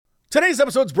Today's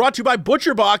episode is brought to you by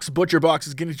ButcherBox. ButcherBox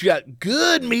is going to get you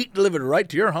good meat delivered right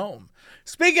to your home.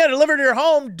 Speaking of delivered to your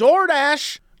home,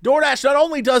 DoorDash. DoorDash not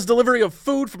only does delivery of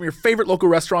food from your favorite local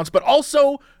restaurants, but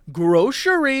also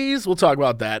groceries. We'll talk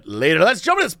about that later. Let's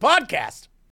jump into this podcast.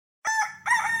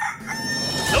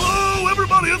 Hello,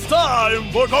 everybody. It's time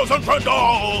for Cox and Friend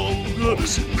Dog.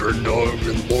 Cox and Friend Dog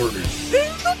in the morning. In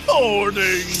the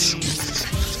morning.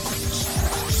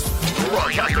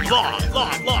 Broadcasting live.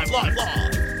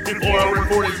 In 4-hour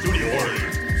recording studio.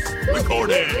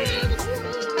 Recording.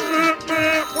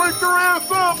 Wake your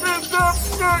ass up. It's the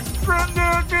Cox and Friend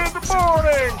Dog in the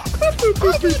morning.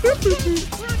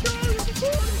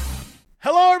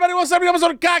 Hello, everybody. What's up?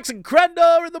 Episode of Cox and Friend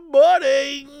Dog in the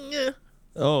morning.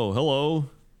 Oh, hello.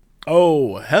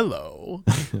 Oh, hello.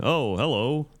 Oh,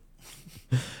 hello.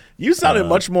 You sounded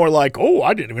much more like, oh,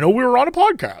 I didn't even know we were on a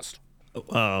podcast.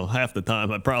 Half the time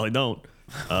I probably don't.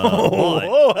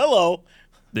 Oh, hello.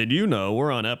 Did you know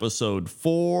we're on episode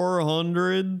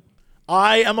 400?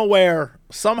 I am aware.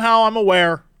 Somehow I'm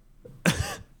aware.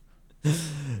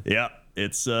 Yeah,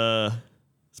 it's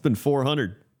been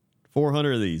 400.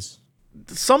 400 of these.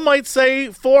 Some might say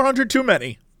 400 too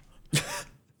many.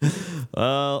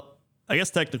 I guess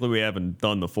technically we haven't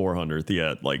done the 400th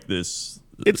yet. Like this.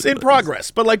 It's in progress,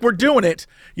 but like we're doing it.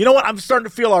 You know what? I'm starting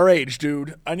to feel our age,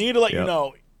 dude. I need to let you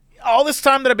know. All this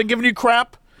time that I've been giving you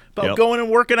crap about going and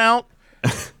working out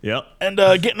and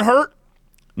getting hurt.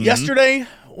 Mm-hmm. Yesterday,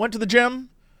 went to the gym.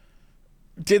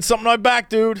 Did something to my back,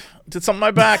 dude. Did something to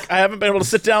my back. I haven't been able to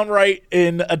sit down right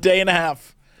in a day and a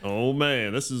half. Oh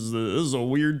man, this is a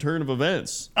weird turn of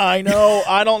events. I know.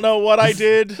 I don't know what I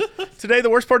did today. The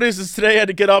worst part is today I had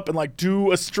to get up and like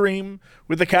do a stream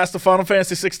with the cast of Final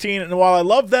Fantasy 16. And while I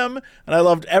love them and I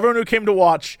loved everyone who came to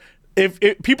watch, if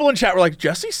people in chat were like,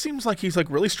 Jesse seems like he's like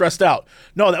really stressed out.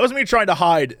 No, that was me trying to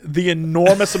hide the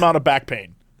enormous amount of back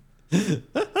pain.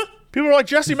 People were like,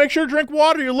 Jesse, make sure to drink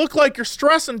water. You look like you're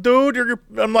stressing, dude.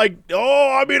 I'm like,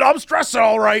 I'm stressing,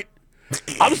 all right.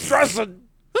 I'm stressing.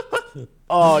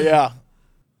 Oh yeah.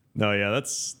 No, yeah,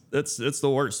 that's the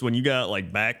worst when you got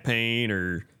like back pain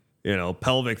or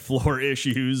pelvic floor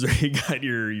issues, or you got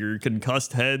your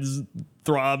concussed heads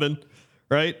throbbing,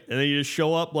 right? And then you just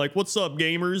show up like, "What's up,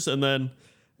 gamers?" And then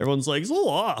everyone's like, "It's a little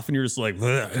off," and you're just like,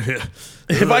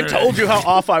 if I told you how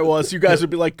off I was, you guys would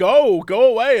be like, "Go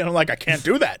away," and I'm like, I can't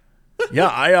do that. Yeah,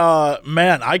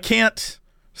 I can't.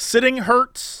 Sitting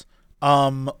hurts.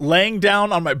 Laying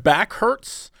down on my back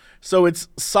hurts. So it's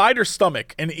side or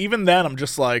stomach. And even then, I'm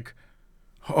just like,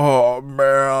 oh,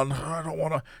 man, I don't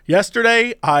want to.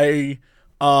 Yesterday, I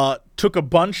took a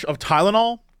bunch of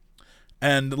Tylenol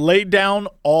and laid down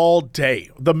all day.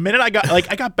 The minute I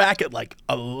got back at like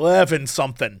 11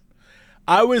 something.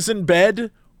 I was in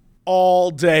bed all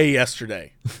day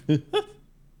yesterday.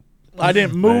 I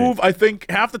didn't move. I think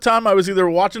half the time I was either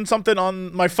watching something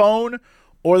on my phone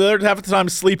or the other half of the time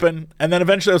sleeping, and then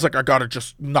eventually I was like, I gotta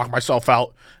just knock myself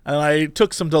out. And I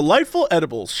took some delightful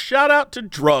edibles. Shout out to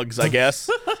drugs, I guess.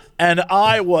 And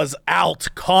I was out,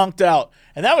 conked out.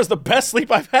 And that was the best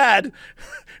sleep I've had.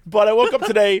 But I woke up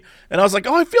today, and I was like,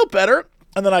 oh, I feel better.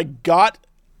 And then I got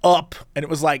up, and it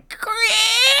was like,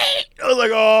 I was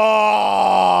like,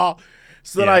 oh.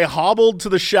 So then I hobbled to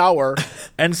the shower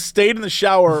and stayed in the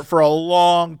shower for a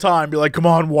long time. Be like, come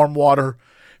on, warm water.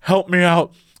 Help me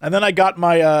out. And then I got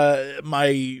my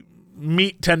my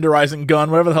meat tenderizing gun,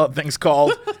 whatever the hell that thing's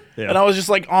called. And I was just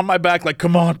like on my back, like,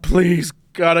 come on, please.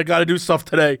 God, I got to do stuff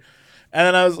today. And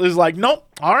then I was like, nope,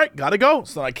 all right, got to go.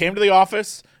 So then I came to the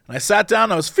office and I sat down.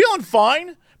 And I was feeling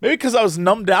fine. Maybe because I was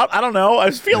numbed out. I don't know. I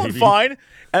was feeling fine.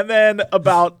 And then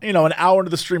about, an hour into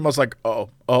the stream, I was like, oh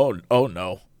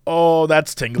no. Oh,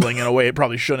 that's tingling in a way it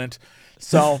probably shouldn't.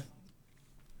 So,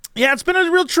 yeah, it's been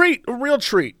a real treat.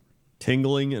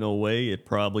 Tingling in a way it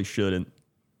probably shouldn't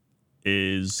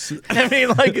is. I mean,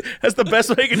 like, that's the best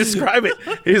way you can describe it.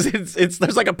 It's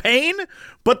there's like a pain,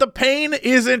 but the pain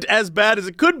isn't as bad as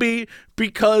it could be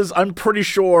because I'm pretty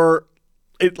sure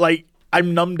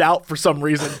I'm numbed out for some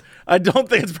reason. I don't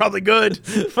think it's probably good,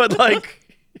 but like,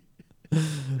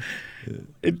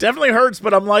 it definitely hurts.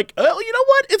 But I'm like, oh, you know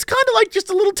what? It's kind of like just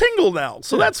a little tingle now,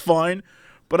 so that's fine.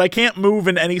 But I can't move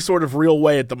in any sort of real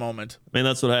way at the moment. I mean,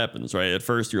 that's what happens, right? At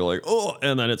first, you're like, oh,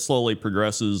 and then it slowly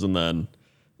progresses, and then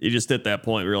you just hit that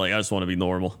point where you're like, I just want to be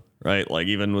normal, right? Like,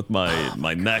 even with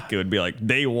my neck, it would be like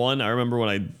day one. I remember when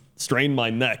I strained my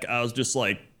neck, I was just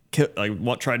like,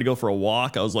 tried to go for a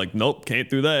walk. I was like, nope, can't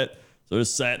do that. So I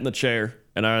just sat in the chair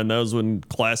that was when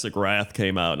Classic Wrath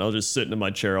came out, and I was just sitting in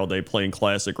my chair all day playing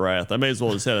Classic Wrath. I may as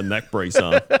well just had a neck brace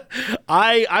on.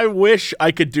 I wish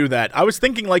I could do that. I was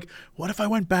thinking, like, what if I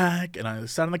went back and I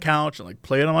sat on the couch and, like,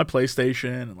 played on my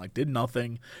PlayStation and, like, did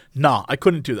nothing? Nah, I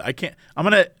couldn't do that. I can't.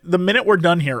 the minute we're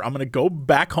done here, I'm going to go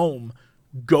back home,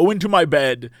 go into my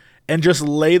bed, and just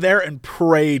lay there and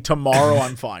pray tomorrow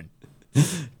I'm fine.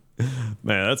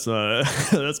 Man,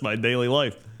 that's my daily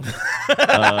life.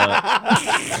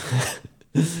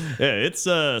 Yeah, it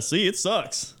sucks.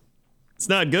 It's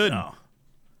not good. No.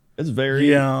 It's very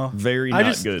not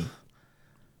good.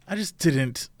 I just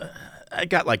didn't. I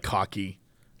got like cocky.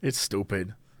 It's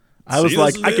stupid. I was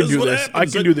like, I can do this. I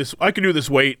can do this. I can do this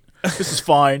weight. This is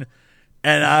fine.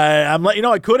 And I'm like,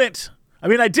 I couldn't. I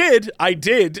mean, I did,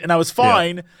 and I was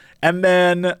fine. Yeah. And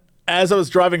then as I was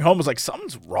driving home, I was like,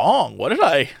 something's wrong. What did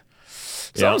I?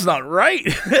 Something's not right.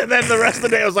 And then the rest of the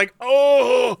day, I was like,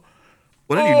 oh.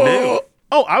 What did you do?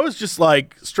 Oh, I was just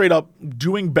like straight up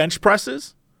doing bench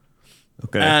presses.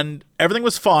 Okay. And everything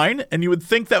was fine. And you would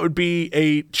think that would be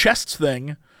a chest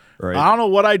thing. Right. I don't know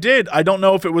what I did. I don't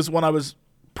know if it was when I was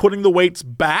putting the weights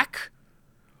back.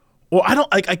 Or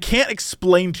I can't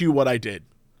explain to you what I did.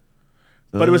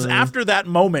 But it was after that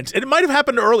moment. And it might have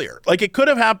happened earlier. Like, it could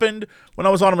have happened when I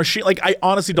was on a machine. Like, I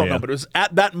honestly don't know. But it was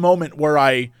at that moment where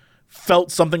I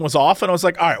felt something was off. And I was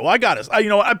like, all right, well, I got it. You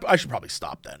know what? I should probably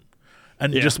stop then.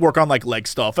 And just work on, like, leg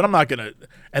stuff. And I'm not going to.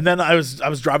 And then I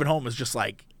was driving home. It was just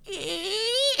like,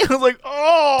 I was like,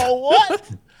 oh,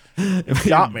 what? It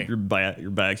got me. Your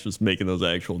back's just making those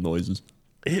actual noises.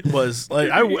 It was like,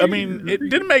 I mean, it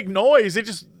didn't make noise. It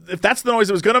just, if that's the noise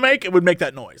it was going to make, it would make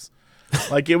that noise.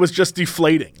 Like, it was just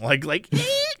deflating. Like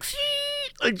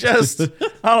just, I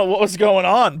don't know what was going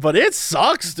on, but it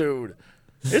sucks, dude.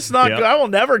 It's not good. I will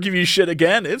never give you shit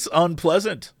again. It's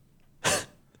unpleasant.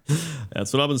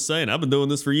 That's what I've been saying. I've been doing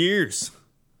this for years.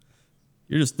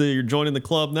 You're joining the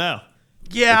club now.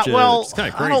 Yeah, well,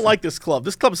 I don't like this club.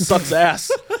 This club sucks ass.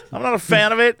 I'm not a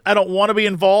fan of it. I don't want to be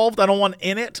involved. I don't want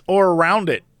in it or around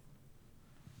it.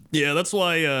 Yeah, that's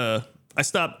why I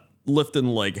stopped lifting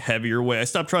like heavier weight. I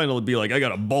stopped trying to be like, I got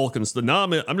to bulk and stuff. Now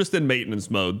I'm just in maintenance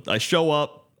mode. I show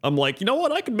up. I'm like, you know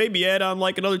what? I could maybe add on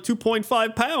like another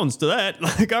 2.5 pounds to that.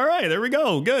 Like, all right, there we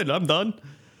go. Good. I'm done.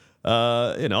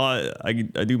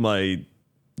 I do my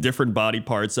different body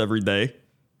parts every day,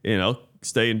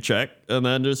 stay in check, and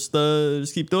then just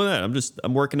keep doing that.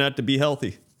 I'm working out to be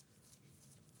healthy.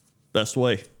 Best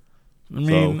way. I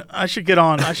mean, I should get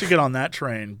on that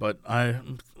train, but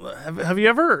have you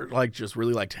ever like just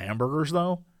really liked hamburgers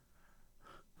though?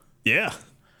 Yeah.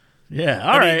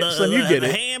 Yeah. All right. So then you get the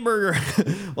it. Hamburger.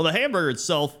 Well, the hamburger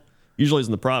itself usually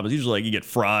isn't the problem. It's usually like you get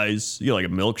fries, you get like a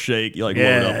milkshake, you like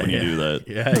load up when you do that.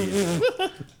 Yeah. You do.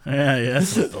 Yeah.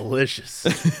 It's delicious.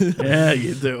 Yeah,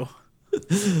 you do.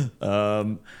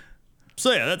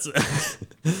 So yeah, that's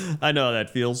I know how that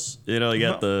feels. You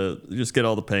just get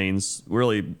all the pains.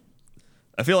 Really,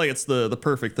 I feel like it's the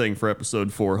perfect thing for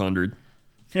episode 400.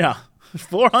 Yeah.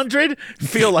 400?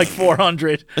 Feel like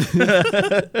 400.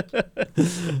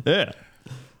 Yeah.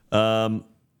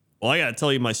 Well, I gotta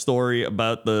tell you my story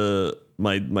about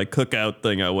my cookout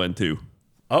thing I went to.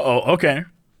 Okay.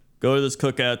 Go to this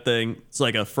cookout thing. It's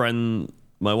like a friend,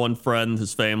 my one friend,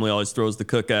 his family always throws the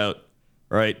cookout,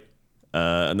 right?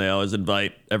 And they always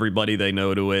invite everybody they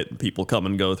know to it. And people come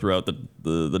and go throughout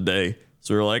the day.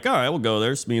 So we were like, all right, we'll go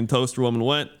there. So me and Toaster Woman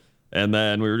went. And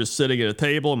then we were just sitting at a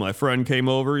table, and my friend came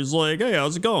over. He's like, hey,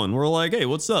 how's it going? We're like, hey,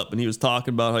 what's up? And he was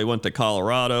talking about how he went to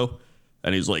Colorado.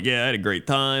 And he's like, yeah, I had a great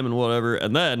time and whatever.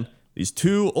 And then these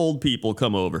two old people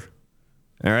come over.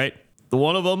 All right? The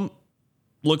one of them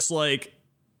looks like,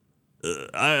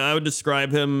 I would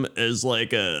describe him as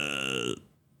like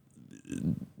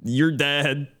your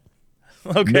dad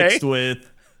mixed with,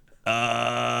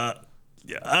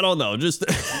 yeah, I don't know. Just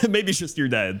maybe it's just your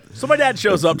dad. So my dad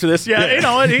shows up to this.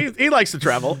 Yeah. He likes to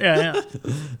travel. Yeah.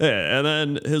 Yeah. And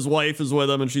then his wife is with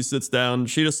him, and she sits down.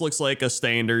 She just looks like a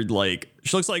standard,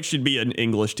 she looks like she'd be an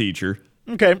English teacher.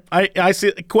 Okay. I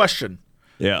see. Question.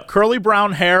 Yeah. Curly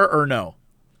brown hair or no?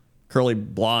 Curly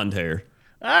blonde hair.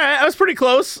 All right. I was pretty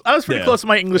close. Close to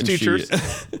my English teachers.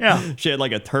 Yeah. She had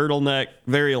like a turtleneck,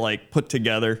 very like put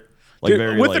together. With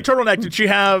the turtleneck, did she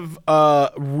have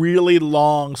a really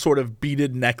long sort of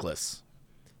beaded necklace?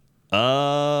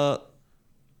 I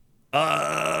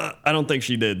don't think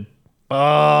she did.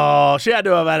 Oh, she had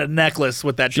to have had a necklace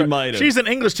with that. She might have. She's an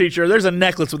English teacher. There's a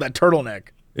necklace with that turtleneck.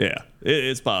 Yeah,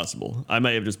 it's possible. I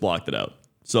may have just blocked it out.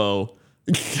 So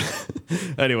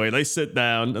Anyway, they sit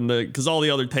down, and because all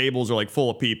the other tables are like full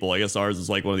of people. I guess ours is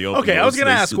like one of the open. Okay, I was going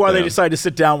to ask why they decided to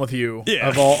sit down with you. Yeah.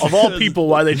 Of all people,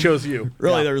 why they chose you.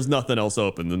 Really, there was nothing else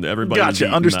open, and everybody was Gotcha,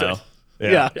 eating understood. now.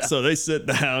 Yeah. So they sit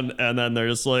down, and then they're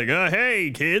just like,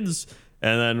 hey, kids.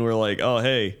 And then we're like, oh,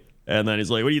 hey. And then he's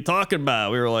like, what are you talking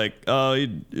about? We were like, oh,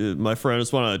 my friend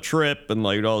just went on a trip and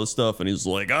like all this stuff. And he's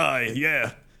like,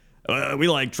 yeah, we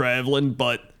like traveling,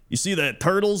 but you see that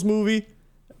Turtles movie?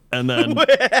 And then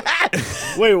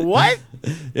wait, what?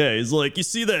 Yeah, he's like, you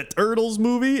see that Turtles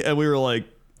movie? And we were like,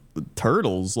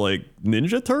 Turtles, like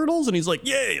Ninja Turtles? And he's like,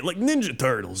 yeah, like Ninja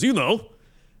Turtles, you know.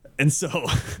 And so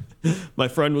my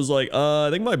friend was like, I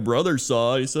think my brother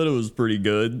saw it. He said it was pretty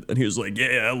good. And he was like,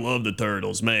 yeah, I love the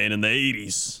Turtles, man. In the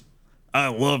 80s, I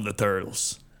love the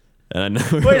Turtles. And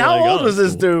wait, how old was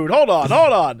this dude? Hold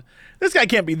on. This guy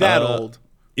can't be that old.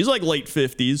 He's like late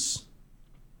 50s.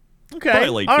 Okay, probably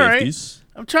late all 50s. Right.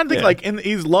 I'm trying to think,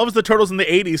 he loves the Turtles in the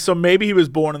 80s, so maybe he was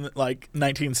born in,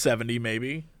 1970,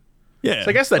 maybe. Yeah. So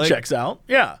I guess that checks out.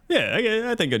 Yeah. Yeah,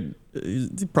 I think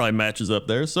it probably matches up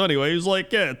there. So anyway, he was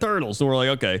like, yeah, Turtles. And we're like,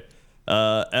 okay.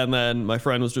 And then my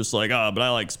friend was just like, but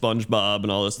I like SpongeBob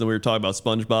and all this. And then we were talking about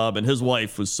SpongeBob, and his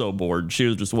wife was so bored. She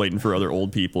was just waiting for other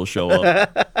old people to show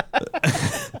up.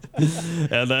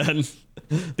 And then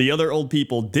the other old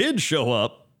people did show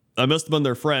up. I must have been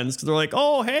their friends because they're like,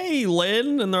 oh, hey,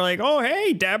 Lynn. And they're like, oh,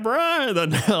 hey, Deborah. And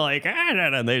then they're like,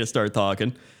 and they just start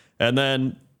talking. And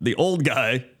then the old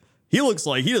guy, he looks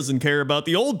like he doesn't care about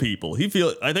the old people.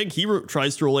 I think he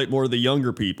tries to relate more to the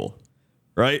younger people,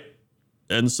 right?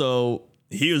 And so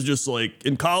he was just like,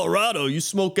 in Colorado, you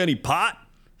smoke any pot?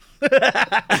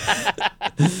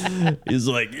 He's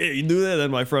like, yeah, you do that?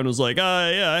 Then my friend was like,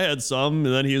 yeah, I had some.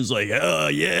 And then he was like, oh,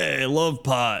 yeah, I love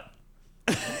pot.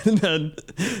 And then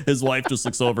his wife just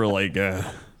looks over like,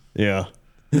 yeah.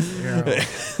 And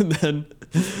then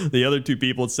the other two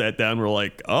people sat down were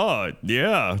like, oh,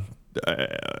 yeah.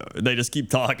 They just keep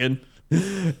talking.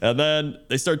 And then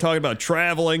they start talking about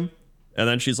traveling. And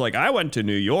then she's like, I went to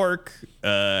New York.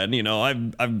 And,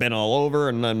 I've been all over.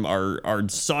 And then our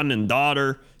son and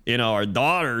daughter, our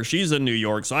daughter, she's in New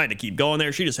York. So I had to keep going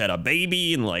there. She just had a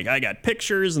baby. And, I got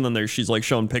pictures. And then she's,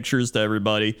 showing pictures to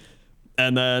everybody.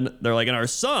 And then they're like, and our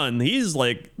son, he's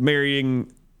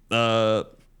marrying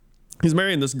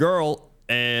this girl,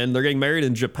 and they're getting married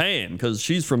in Japan because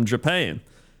she's from Japan.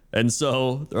 And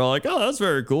so they're like, oh, that's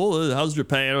very cool. How's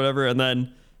Japan or whatever? And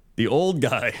then the old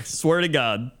guy, swear to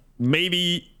God,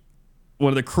 maybe one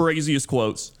of the craziest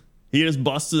quotes, he just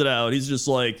busted it out. He's just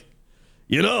like,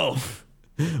 when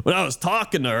I was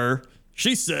talking to her,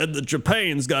 she said that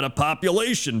Japan's got a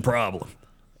population problem.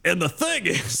 And the thing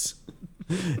is,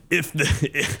 if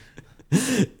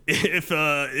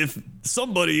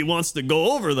somebody wants to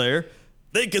go over there,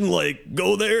 they can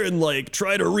go there and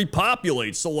try to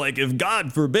repopulate. So if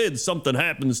God forbid something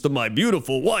happens to my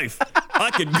beautiful wife,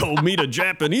 I could go meet a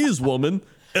Japanese woman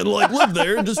and live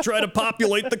there and just try to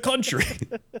populate the country.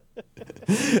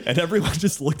 And everyone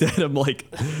just looked at him like,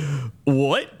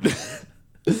 what?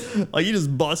 You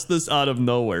just bust this out of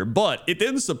nowhere. But it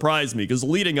didn't surprise me because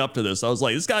leading up to this, I was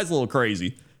like, this guy's a little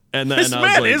crazy. And then this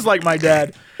man is like my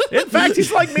dad. In fact, he's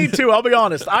like me too. I'll be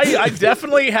honest. I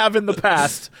definitely have in the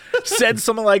past said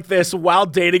something like this while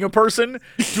dating a person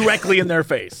directly in their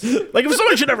face. If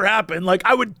something should ever happen,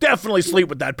 I would definitely sleep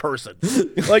with that person.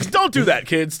 Don't do that,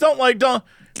 kids. Don't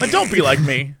be like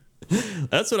me.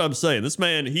 That's what I'm saying. This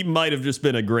man, he might have just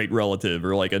been a great relative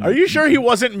or Are you sure he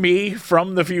wasn't me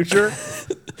from the future?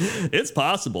 It's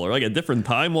possible, or a different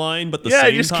timeline, but the same timeline. Yeah,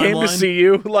 he just came to see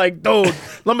you. Dude,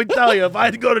 let me tell you, if I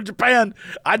had to go to Japan,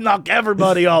 I'd knock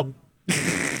everybody up.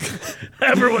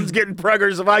 Everyone's getting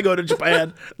preggers if I go to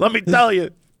Japan. Let me tell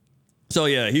you. So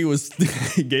yeah, he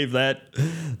gave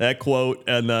that quote,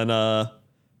 and then that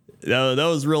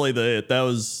was really it. That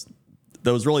was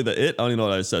really the it. I don't even know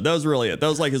what I said. That was really it. That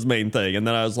was his main thing. And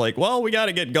then I was like, well, we got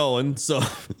to get going. So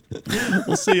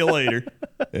we'll see you later.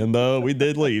 And we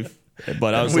did leave.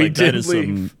 But I was like, that is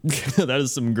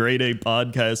some grade A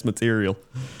podcast material.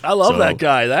 I love that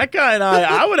guy. That guy and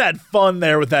I would have had fun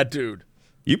there with that dude.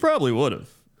 You probably would have.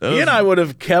 He and I would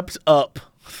have kept up.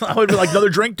 I would be like, another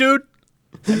drink, dude?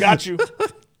 I got you.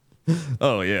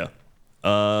 Oh, yeah.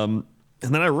 And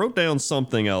then I wrote down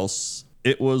something else.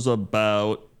 It was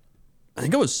about, I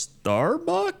think it was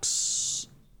Starbucks.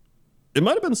 It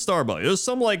might have been Starbucks. It was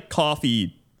some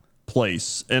coffee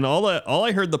place. And all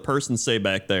I heard the person say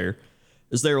back there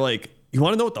is they were like, you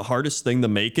want to know what the hardest thing to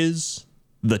make is?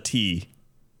 The tea.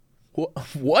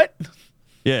 What?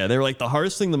 Yeah, they were like, the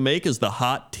hardest thing to make is the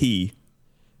hot tea.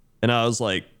 And I was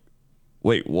like,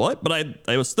 wait, what? But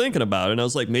I was thinking about it, and I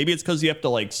was like, maybe it's because you have to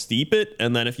like steep it,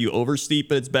 and then if you oversteep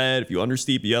it, it's bad. If you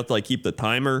understeep it, you have to like keep the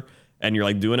timer, and you're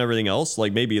like doing everything else.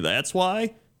 Like maybe that's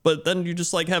why. But then you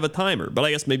just like have a timer. But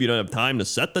I guess maybe you don't have time to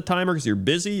set the timer because you're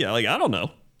busy. Like I don't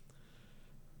know.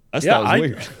 I just thought it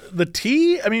was weird. The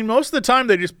tea. I mean, most of the time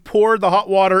they just pour the hot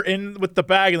water in with the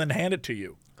bag and then hand it to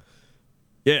you.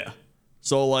 Yeah.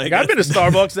 So like I've been to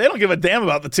Starbucks. They don't give a damn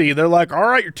about the tea. They're like, all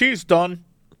right, your tea's done.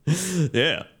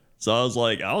 Yeah. So I was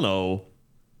like, I don't know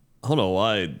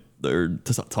why they're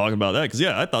talking about that. Because,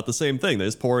 yeah, I thought the same thing. They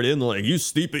just pour it in. They're like, you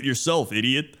steep it yourself,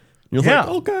 idiot. And you're like,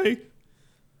 okay.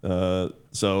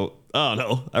 So, I don't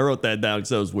know. I wrote that down because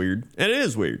that was weird. And it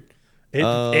is weird.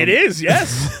 It is,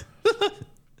 yes.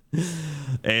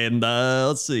 And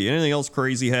let's see. Anything else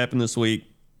crazy happened this week?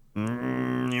 I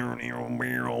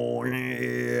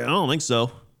don't think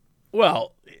so.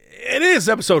 Well, it is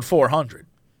episode 400.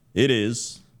 It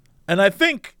is. And I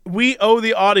think we owe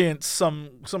the audience some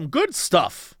good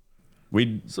stuff.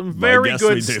 Some very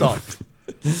good stuff.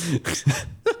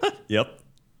 Yep.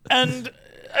 And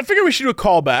I figure we should do a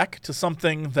callback to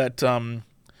something that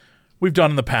we've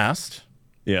done in the past.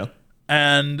 Yeah.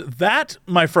 And that,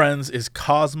 my friends, is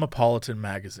Cosmopolitan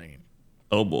Magazine.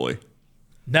 Oh, boy.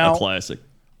 Now, a classic.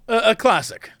 A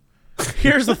classic.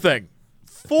 Here's the thing.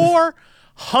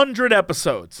 400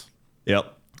 episodes.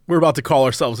 Yep. We're about to call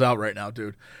ourselves out right now,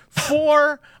 dude.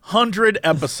 400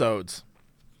 episodes.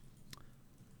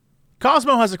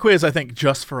 Cosmo has a quiz, I think,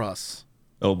 just for us.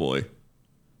 Oh, boy.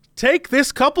 Take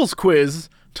this couples quiz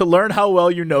to learn how well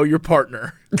you know your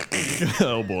partner.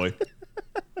 Oh, boy.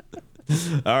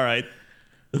 All right.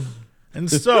 And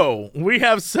so we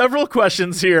have several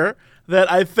questions here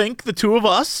that I think the two of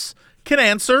us can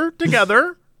answer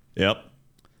together. Yep.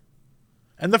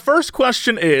 And the first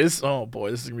question is, oh,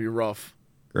 boy, this is going to be rough.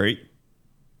 Great.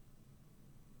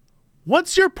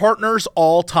 What's your partner's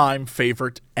all-time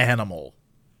favorite animal?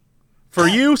 For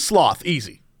you, sloth.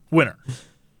 Easy. Winner.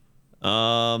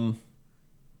 I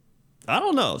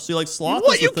don't know. See, like sloth.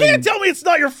 What? You can't tell me it's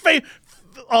not your favorite.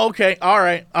 Okay. All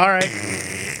right.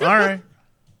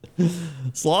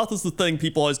 Sloth is the thing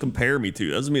people always compare me to.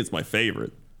 That doesn't mean it's my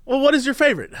favorite. Well, what is your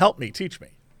favorite? Help me. Teach me.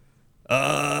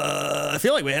 I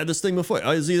feel like we had this thing before. It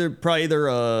was probably either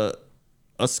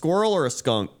a squirrel or a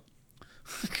skunk.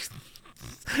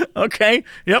 Okay.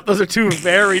 Yep. Those are two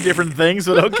very different things,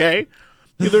 but okay.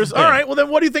 All right. Well, then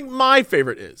what do you think my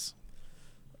favorite is?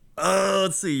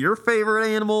 Let's see. Your favorite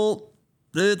animal?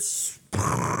 It's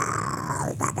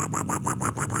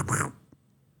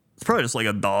probably just like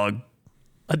a dog.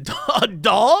 A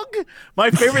dog? My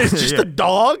favorite is just a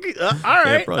dog? All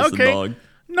right. Yeah, okay. A dog.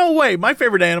 No way. My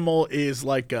favorite animal is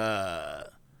like Or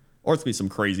it's be some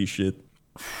crazy shit.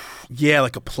 Yeah,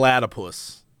 like a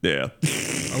platypus. Yeah.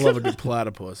 I love a good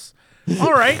platypus.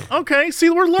 All right. Okay. See,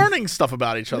 we're learning stuff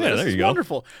about each other. Yeah, this there is you go.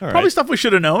 Wonderful. All Probably right. stuff we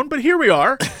should have known, but here we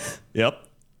are. Yep.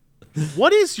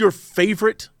 What is your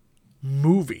favorite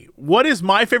movie? What is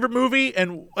my favorite movie?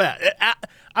 And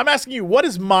I'm asking you, what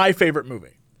is my favorite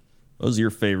movie? What was your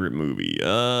favorite movie?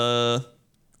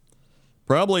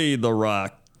 Probably The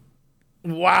Rock.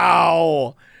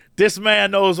 Wow. This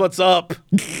man knows what's up.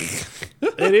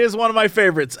 It is one of my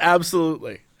favorites.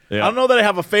 Absolutely. Yeah. I don't know that I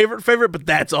have a favorite, but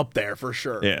that's up there for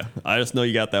sure. Yeah. I just know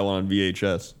you got that one on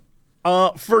VHS.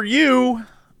 For you,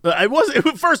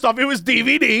 first off, it was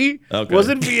DVD. Okay.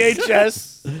 Wasn't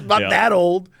VHS. Not Yeah. that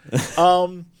old.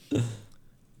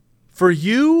 For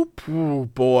you, oh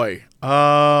boy.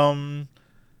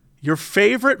 Your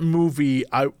favorite movie,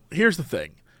 here's the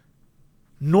thing.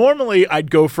 Normally, I'd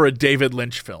go for a David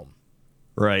Lynch film.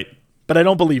 Right. But I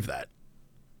don't believe that.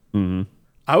 Mm-hmm.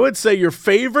 I would say your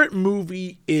favorite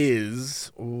movie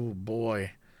is, oh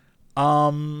boy.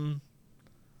 I'm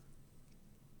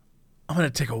going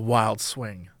to take a wild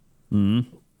swing.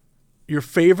 Mm-hmm. Your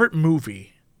favorite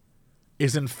movie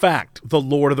is, in fact, the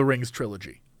Lord of the Rings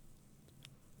trilogy.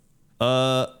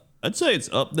 I'd say it's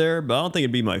up there, but I don't think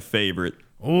it'd be my favorite.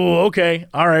 Oh, okay.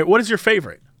 All right. What is your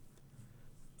favorite?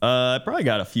 I probably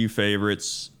got a few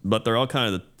favorites, but they're all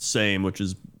kind of the same, which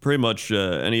is pretty much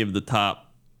any of the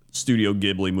top Studio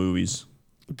Ghibli movies.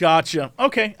 Gotcha.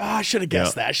 Okay. I should have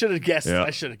guessed Yeah. that. I should have guessed Yeah.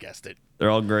 I should have guessed it. They're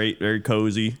all great, very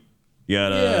cozy. You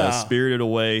got Yeah. Spirited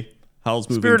Away, Howl's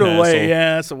Moving Spirited Castle, Away,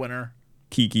 yeah, that's a winner.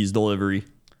 Kiki's Delivery,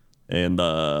 and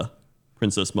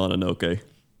Princess Mononoke.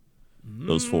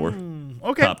 Those four.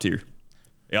 Okay. Top tier.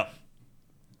 Yep.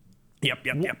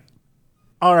 Yep.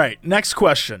 All right. Next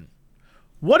question.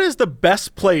 What is the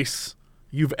best place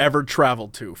you've ever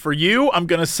traveled to? For you, I'm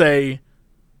going to say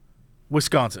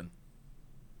Wisconsin.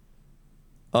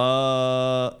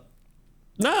 No,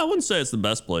 I wouldn't say it's the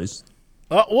best place.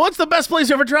 What's the best place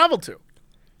you ever traveled to?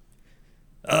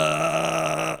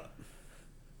 I'd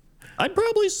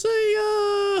probably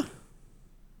say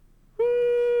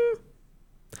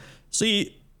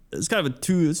see, it's kind of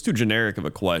it's too generic of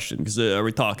a question because are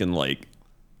we talking like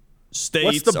states?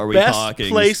 What's the are we best talking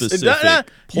place specific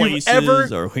places?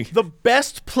 The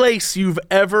best place you've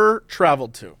ever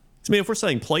traveled to? I mean, if we're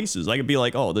saying places, I could be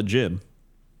like, oh, the gym.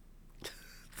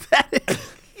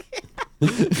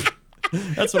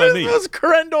 That's what I mean. The most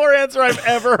Crendor answer I've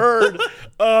ever heard.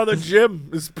 The gym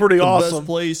is pretty awesome. The best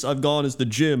place I've gone is the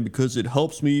gym because it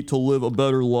helps me to live a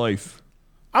better life.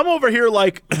 I'm over here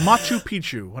like Machu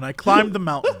Picchu when I climbed the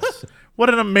mountains. What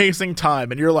an amazing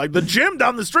time. And you're like, the gym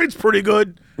down the street's pretty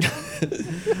good.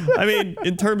 I mean,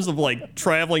 in terms of like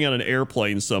traveling on an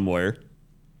airplane somewhere,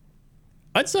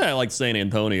 I'd say I like San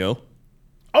Antonio.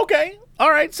 Okay. All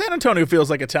right. San Antonio feels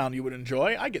like a town you would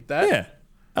enjoy. I get that. Yeah.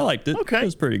 I liked it. Okay. It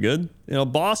was pretty good. You know,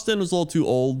 Boston was a little too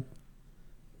old.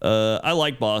 I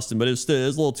like Boston, but it was a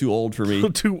little too old for me.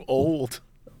 Too old.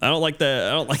 I don't like that.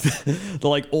 I don't like the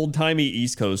like old timey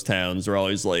East Coast towns are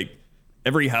always like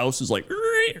every house is like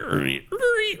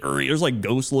there's like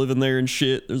ghosts living there and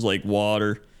shit. There's like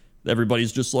water.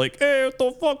 Everybody's just like, hey, what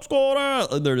the fuck's going on?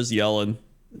 And they're just yelling.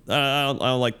 I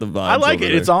don't like the vibes. I like it.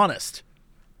 There. It's honest.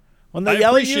 When they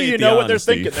yell at you, you know what they're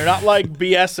thinking. They're not like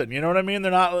BSing. You know what I mean?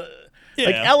 They're not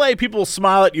like LA people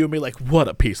smile at you and be like, what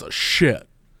a piece of shit.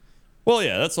 Well,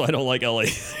 yeah, that's why I don't like LA.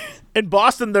 In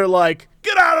Boston, they're like,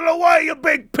 get out of the way, you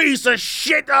big piece of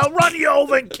shit. I'll run you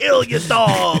over and kill your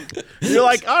dog. You're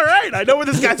like, all right, I know where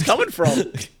this guy's coming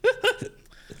from.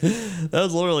 That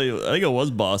was literally, I think it was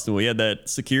Boston. We had that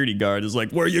security guard who's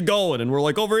like, where are you going? And we're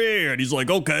like, over here. And he's like,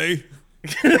 okay.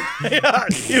 Yeah,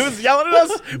 he was yelling at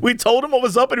us. We told him what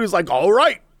was up, and he was like, all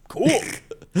right, cool.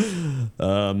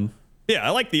 Yeah,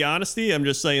 I like the honesty. I'm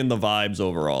just saying the vibes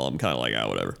overall. I'm kind of like,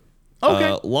 whatever.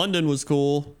 Okay. London was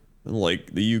cool.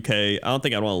 Like the UK. I don't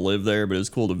think I'd want to live there, but it's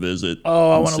cool to visit.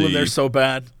 Oh, I want to live there so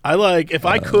bad. I like, if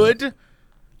I could,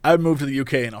 I would move to the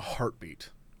UK in a heartbeat.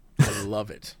 I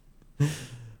love it.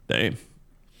 Damn.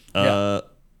 Yeah.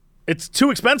 It's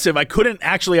too expensive. I couldn't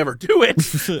actually ever do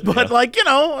it. But like, you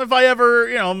know, if I ever,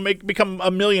 you know, become a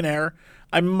millionaire,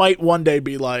 I might one day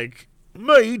be like,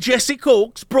 me, Jesse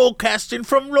Coates, broadcasting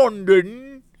from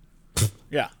London.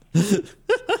 Yeah. So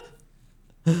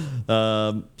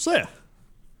yeah.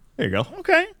 There you go.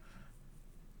 Okay.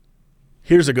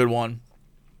 Here's a good one.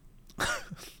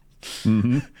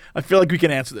 I feel like we can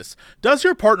answer this. Does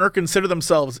your partner consider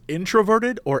themselves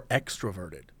introverted or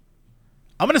extroverted?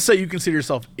 I'm going to say you consider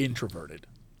yourself introverted.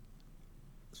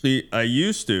 See, I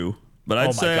used to, but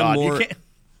I'd say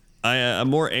I'm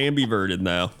more ambiverted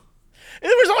now. There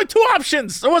was only two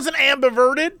options. There wasn't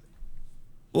ambiverted.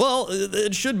 Well,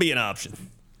 it should be an option.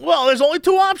 Well, there's only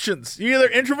two options. You're either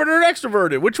introverted or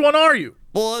extroverted. Which one are you?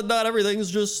 Well, not everything's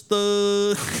just,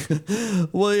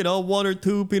 well, you know, one or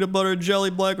two peanut butter and jelly,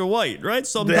 black or white, right?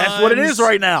 Sometimes that's what it is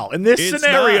right now. In this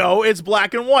scenario, it's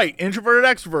black and white, introverted,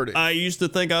 extroverted. I used to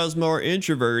think I was more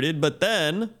introverted, but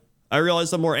then I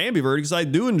realized I'm more ambiverted because I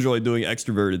do enjoy doing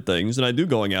extroverted things, and I do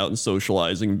going out and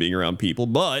socializing and being around people,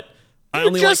 but I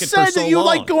only like it for so long. You just said that you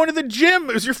like going to the gym.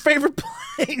 It was your favorite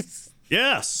place.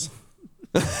 Yes.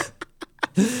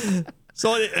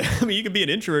 So, I mean, you can be an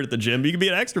introvert at the gym, but you can be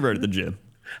an extrovert at the gym.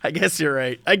 I guess you're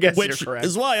right. I guess you're correct. Which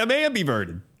is why I'm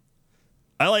ambiverted.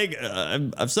 I like,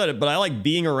 I've said it, but I like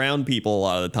being around people a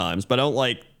lot of the times, but I don't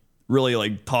like really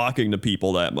like talking to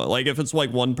people that much. Like if it's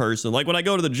like one person, like when I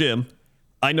go to the gym,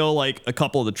 I know like a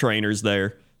couple of the trainers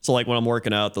there. So like when I'm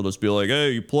working out, they'll just be like,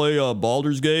 hey, you play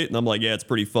Baldur's Gate? And I'm like, yeah, it's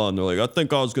pretty fun. They're like, I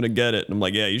think I was going to get it. And I'm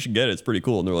like, yeah, you should get it. It's pretty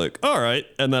cool. And they're like, all right.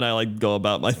 And then I like go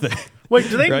about my thing. Wait,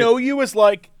 do they know you as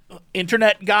like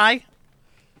internet guy?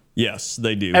 Yes,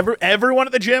 they do. Everyone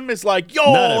at the gym is like,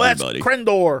 yo, that's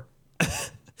Crendor.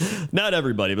 Not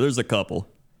everybody, but there's a couple.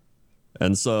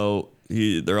 And so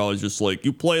they're always just like,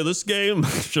 you play this game?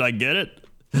 Should I get it?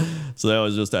 So they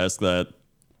always just ask that.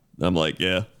 I'm like,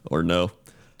 yeah or no.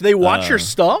 Do they watch your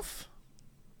stuff?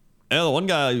 Yeah, the one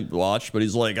guy I watched, but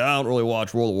he's like, I don't really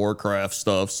watch World of Warcraft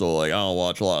stuff, so like I don't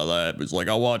watch a lot of that. But he's like,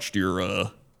 I watched your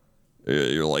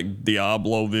like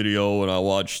Diablo video, and I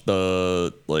watched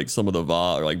like some of the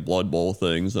like Blood Bowl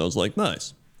things. And I was like,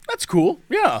 nice. That's cool.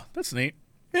 Yeah, that's neat.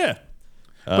 Yeah.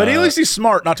 But at least he's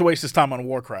smart not to waste his time on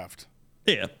Warcraft.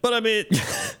 Yeah, but I mean,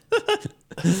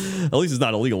 at least he's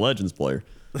not a League of Legends player.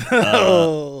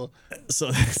 So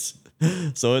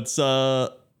it's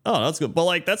oh, that's good. But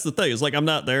like that's the thing. It's like I'm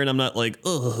not there, and I'm not like,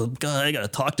 oh God, I gotta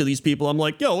talk to these people. I'm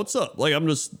like, yo, what's up? Like I'm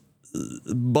just,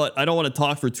 but I don't want to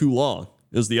talk for too long.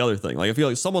 Is the other thing. Like I feel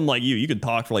like someone like you could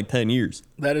talk for like 10 years.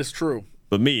 That is true.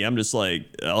 But me, I'm just like,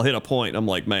 I'll hit a point. And I'm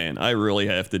like, man, I really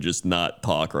have to just not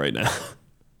talk right now.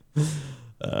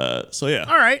 So yeah.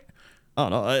 All right. I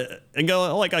don't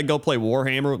know. I go play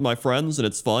Warhammer with my friends and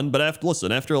it's fun. But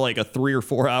after like a 3 or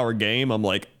 4 hour game, I'm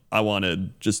like, I want to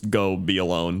just go be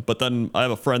alone. But then I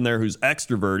have a friend there who's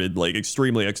extroverted, like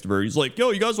extremely extroverted. He's like,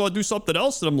 yo, you guys want to do something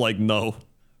else? And I'm like, no,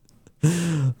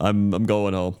 I'm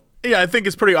going home. Yeah, I think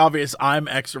it's pretty obvious I'm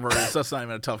extroverted, so that's not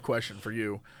even a tough question for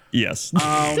you. Yes.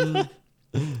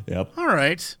 Yep. All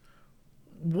right.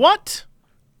 What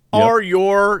are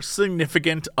your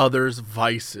significant other's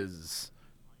vices?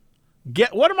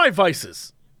 What are my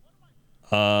vices?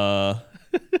 Isn't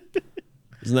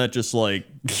that just like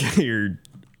your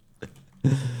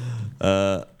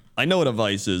I know what a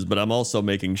vice is, but I'm also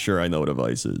making sure I know what a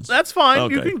vice is. That's fine.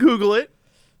 Okay. You can Google it.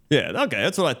 Yeah, okay,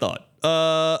 that's what I thought.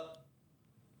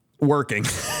 Working.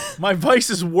 My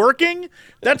vice is working?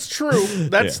 That's true.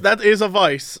 That is a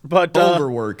vice. But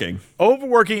overworking.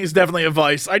 Overworking is definitely a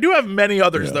vice. I do have many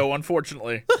others though,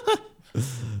 unfortunately.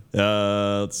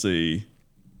 Let's see.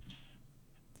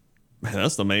 Man,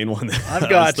 that's the main one. I've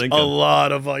got a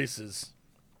lot of vices.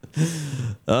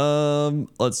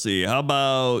 Let's see. How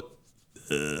about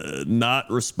not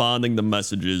responding to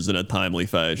messages in a timely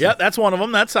fashion? Yeah, that's one of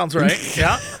them. That sounds right.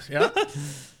 Yeah.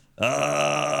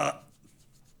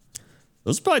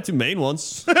 Those are probably two main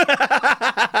ones. That's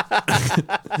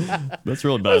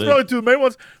really about Those it. are probably two main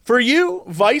ones. For you,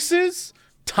 vices,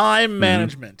 time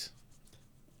management.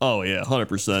 Oh, yeah,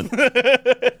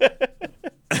 100%.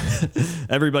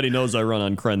 Everybody knows I run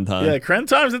on Kren time. Yeah, Kren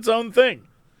time's its own thing.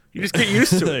 You just get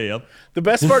used to it. Yep. The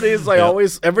best part is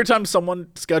every time someone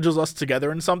schedules us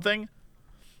together in something,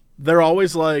 they're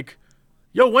always like,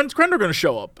 yo, when's Krender going to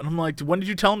show up? And I'm like, when did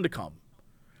you tell him to come?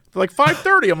 They're like,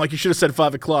 5:30. I'm like, you should have said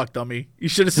 5 o'clock, dummy. You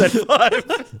should have said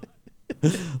 5.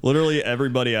 Literally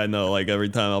everybody I know, like every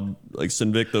time I'm like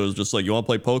Sinvicto is just like, you want to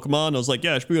play Pokemon? I was like,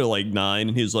 yeah, I should be at like 9.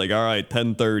 And he's like, all right,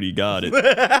 10:30, got it.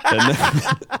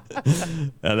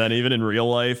 and then even in real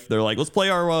life, they're like, let's play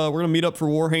we're gonna meet up for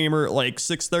Warhammer at like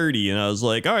 6:30. And I was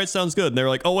like, all right, sounds good. And they're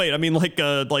like, oh wait, I mean like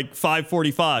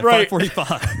 5:45, Right.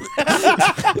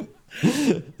 5:45.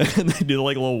 And they do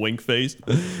like a little wink face.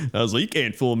 I was like, you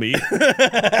can't fool me.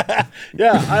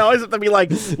 Yeah, I always have to be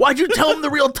like, why'd you tell him the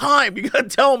real time? You got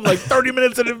to tell him like 30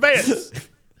 minutes in advance.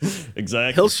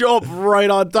 Exactly. He'll show up right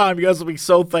on time. You guys will be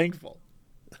so thankful.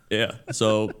 Yeah.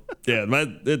 So yeah,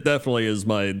 it definitely is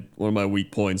one of my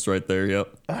weak points right there.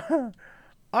 Yep.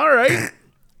 All right.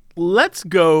 Let's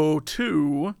go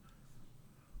to.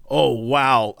 Oh,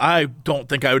 wow. I don't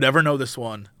think I would ever know this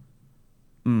one.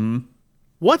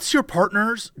 What's your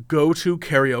partner's go-to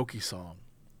karaoke song?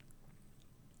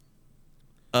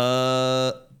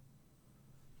 Oh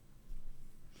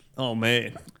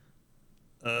man.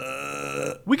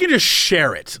 We can just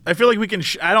share it. I feel like we can.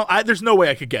 There's no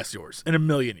way I could guess yours in a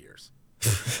million years.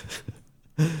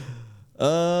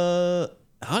 I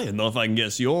don't even know if I can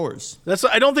guess yours.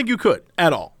 I don't think you could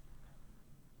at all.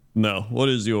 No. What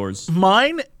is yours?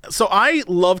 Mine. So I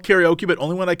love karaoke, but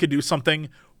only when I could do something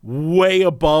way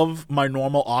above my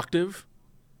normal octave.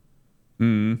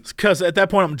 Because at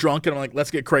that point I'm drunk and I'm like, let's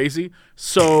get crazy.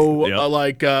 So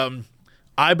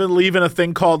I believe in a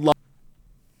thing called love.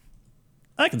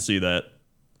 I can see that.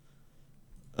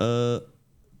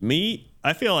 Me,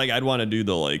 I feel like I'd want to do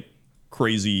the like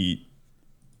crazy,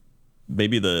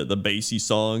 maybe the bassy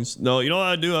songs. No, you know what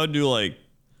I'd do? I'd do like,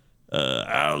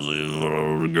 how's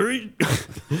it great?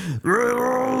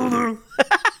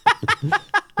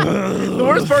 The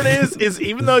worst part is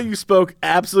even though you spoke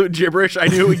absolute gibberish, I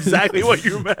knew exactly what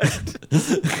you meant.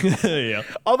 Yeah.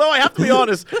 Although I have to be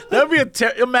honest, that would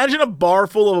be imagine a bar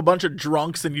full of a bunch of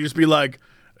drunks and you just be like,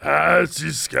 "As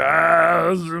the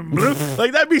skies are blue."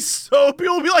 Like that'd be so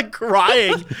people would be like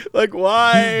crying. Like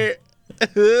why?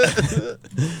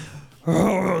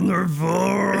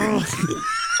 Wonderful.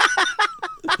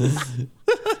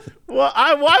 Well,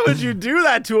 why would you do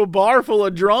that to a bar full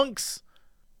of drunks?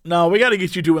 No, we got to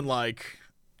get you doing like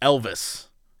Elvis.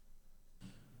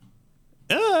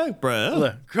 Yeah,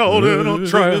 bro. Cold in a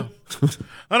trail,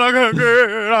 and I can't get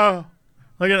out.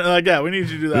 Like that. We need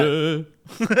you to do that.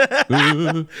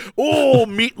 Oh,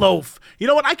 Meatloaf. You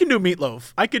know what? I can do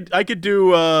Meatloaf. I could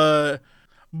do.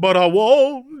 But I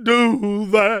won't do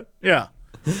that. Yeah.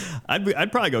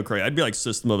 I'd probably go crazy. I'd be like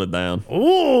System of a Down.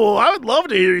 Oh, I would love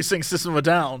to hear you sing System of a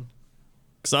Down.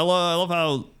 Cause I love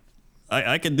how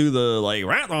I can do the like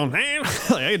I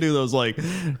can do those like you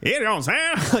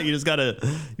just gotta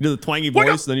do the twangy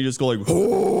voice, and then you just go like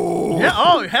Yeah.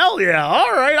 Oh hell yeah!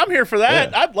 All right, I'm here for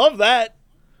that. Yeah. I'd love that.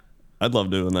 I'd love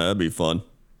doing that. That'd be fun.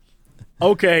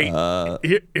 Okay,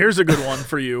 here's a good one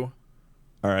for you.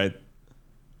 All right.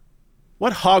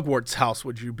 What Hogwarts house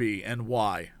would you be, and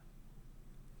why?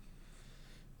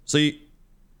 See,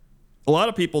 a lot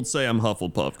of people say I'm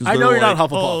Hufflepuff. I know you're like, not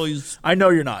Hufflepuff. I know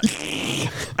you're not.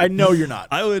 I know you're not.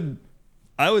 I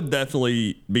would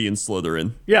definitely be in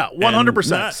Slytherin. Yeah,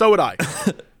 100%. So would I.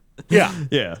 Yeah.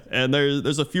 Yeah, and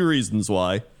there's a few reasons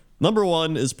why. Number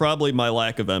one is probably my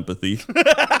lack of empathy.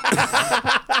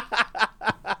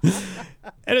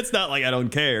 And it's not like I don't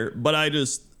care, but I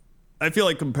feel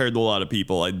like compared to a lot of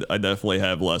people, I definitely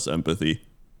have less empathy.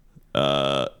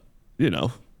 That's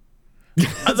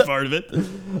part of it.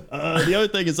 The other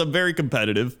thing is I'm very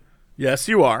competitive. Yes,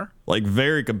 you are. Like,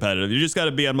 very competitive. You just got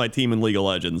to be on my team in League of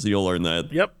Legends. You'll learn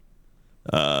that. Yep.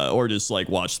 Or just, like,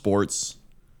 watch sports.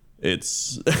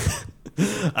 It's...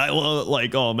 I love,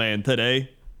 like, oh, man, today,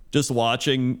 just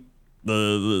watching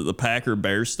the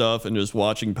Packer-Bear stuff and just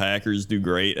watching Packers do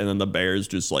great, and then the Bears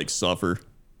just, like, suffer.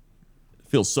 It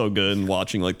feels so good, and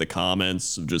watching, like, the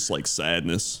comments of just, like,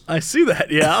 sadness. I see that,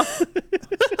 yeah.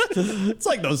 It's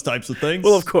like those types of things.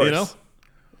 Well, of course.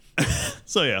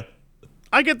 So, yeah.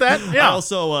 I get that. Yeah. I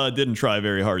also didn't try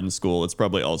very hard in school. It's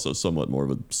probably also somewhat more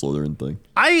of a Slytherin thing.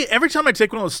 Every time I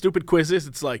take one of those stupid quizzes,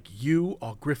 it's like, you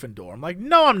are Gryffindor. I'm like,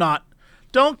 no, I'm not.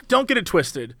 Don't get it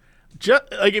twisted. Just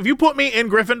like, if you put me in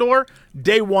Gryffindor,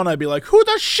 day one I'd be like, who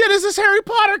the shit is this Harry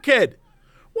Potter kid?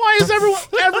 Why is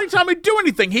every time we do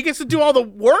anything, he gets to do all the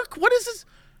work? What is this?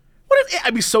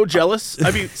 I'd be so jealous.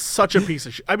 I'd be such a piece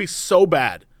of shit. I'd be so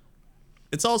bad.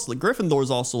 It's also, like, Gryffindor is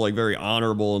also, like, very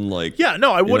honorable and, like, yeah,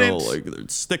 no, I wouldn't. Like, they're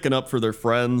sticking up for their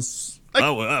friends. Like,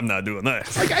 I'm not doing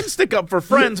that. Like, I'd stick up for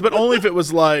friends, but only if it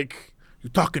was like, you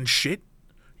talking shit?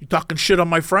 You talking shit on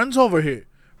my friends over here,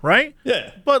 right?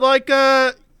 Yeah. But, like,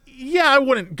 yeah, I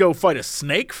wouldn't go fight a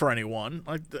snake for anyone.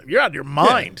 Like, you're out of your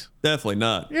mind. Yeah, definitely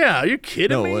not. Yeah, are you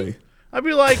kidding me? No way. I'd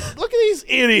be like, look at these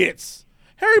idiots.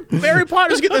 Harry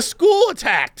Potter's getting the school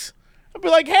attacked. I'd be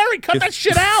like, Harry, cut that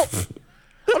shit out.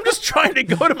 I'm just trying to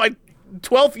go to my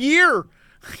 12th year.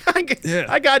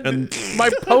 I got my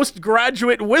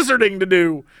postgraduate wizarding to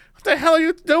do. What the hell are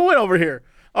you doing over here?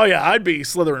 Oh, yeah, I'd be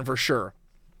Slytherin for sure.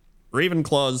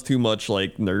 Ravenclaw's too much,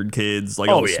 like, nerd kids. Like,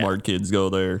 all the smart kids go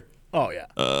there. Oh, yeah.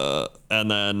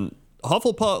 And then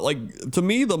Hufflepuff, like, to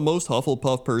me, the most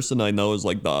Hufflepuff person I know is,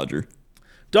 like, Dodger.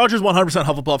 Dodger's 100%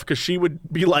 Hufflepuff because she would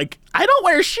be like, I don't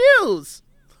wear shoes.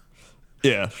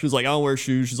 Yeah, she's like, I don't wear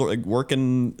shoes. She's like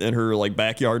working in her like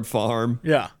backyard farm.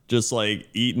 Yeah, just like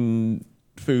eating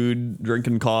food,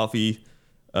 drinking coffee,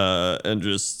 and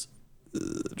just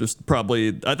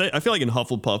probably. I feel like in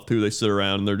Hufflepuff too, they sit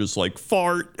around and they're just like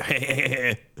fart,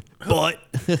 but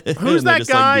who's that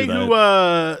guy who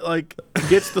like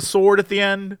gets the sword at the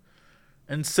end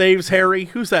and saves Harry?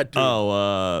 Who's that dude?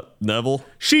 Oh, Neville.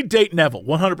 She'd date Neville,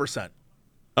 100%.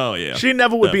 Oh yeah, she and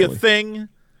Neville would be a thing.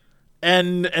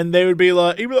 And they would be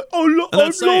like, he'd be like, oh,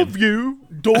 I love you,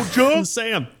 don't you?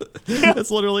 Sam. That's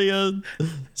literally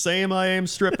Sam. I am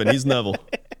stripping. He's Neville.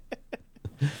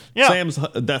 Yeah. Sam's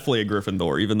definitely a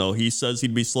Gryffindor, even though he says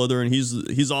he'd be Slytherin.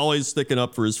 He's always sticking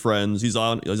up for his friends. He's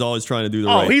always trying to do the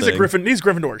right thing. He's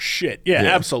Gryffindor shit. Yeah,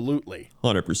 absolutely.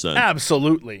 100%.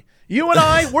 Absolutely. You and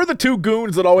I, we're the two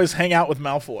goons that always hang out with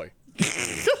Malfoy.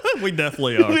 We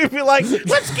definitely are. We'd be like,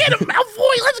 let's get him,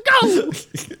 Malfoy, let's go.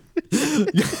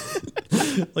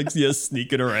 Like, yeah,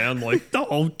 sneaking around like,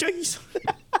 oh, jeez.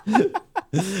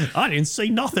 I didn't see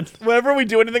nothing. Whenever we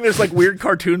do anything, there's like weird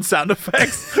cartoon sound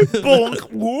effects. Bonk.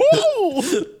 Whoa.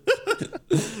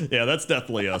 Yeah, that's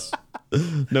definitely us.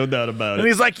 No doubt about it. And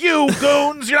he's like, you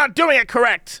goons, you're not doing it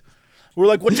correct. We're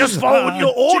like, we're just following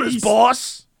your orders,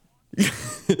 boss.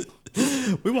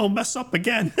 We won't mess up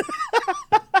again.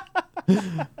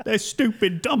 That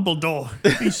stupid Dumbledore.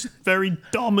 He's very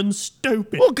dumb and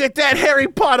stupid. We'll get that Harry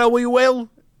Potter, we will.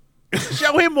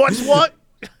 Show him what's what.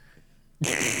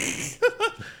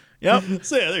 Yep.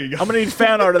 So yeah, there you go. I'm going to need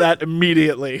fan art of that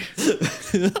immediately.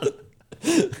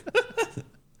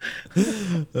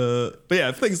 But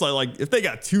yeah, things like if they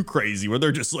got too crazy where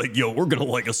they're just like, yo, we're going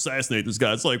to like assassinate this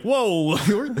guy. It's like, whoa.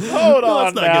 Hold on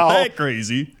let's not now. get that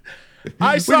crazy.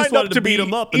 I signed up to be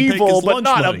evil, but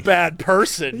not a bad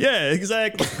person. Yeah,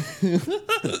 exactly.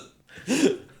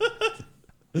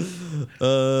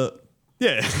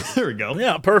 Yeah, there we go.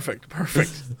 Yeah, perfect.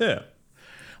 Yeah.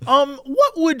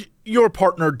 What would your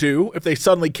partner do if they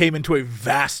suddenly came into a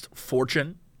vast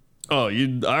fortune? Oh,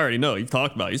 I already know. You've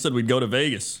talked about it. You said we'd go to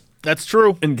Vegas. That's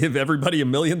true. And give everybody $1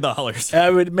 million. I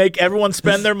would make everyone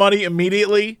spend their money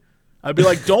immediately. I'd be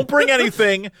like, don't bring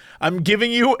anything. I'm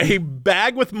giving you a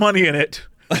bag with money in it.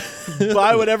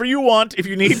 Buy whatever you want. If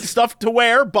you need stuff to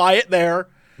wear, buy it there.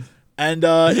 And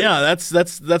yeah,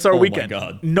 that's our weekend. My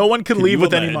God. No one can leave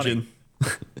with any money.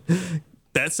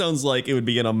 That sounds like it would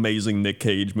be an amazing Nick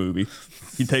Cage movie.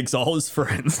 He takes all his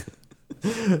friends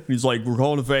He's like, we're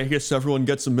going to Vegas. Everyone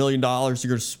gets $1 million. You're going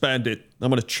to spend it. I'm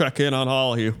going to check in on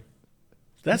all of you.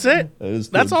 That's it.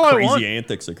 That's all crazy I want. Crazy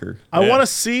antics occur. I want to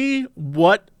see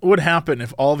what would happen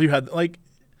if all of you had, like,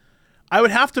 I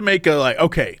would have to make a, like,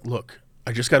 okay, look,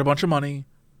 I just got a bunch of money.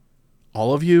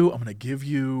 All of you, I'm going to give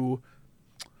you,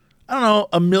 I don't know,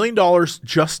 $1 million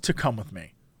just to come with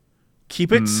me.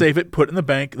 Keep it, save it, put it in the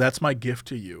bank. That's my gift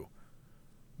to you.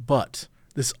 But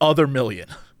this other $1 million,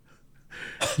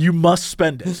 you must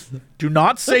spend it. Do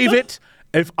not save it.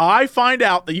 If I find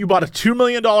out that you bought a $2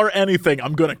 million anything,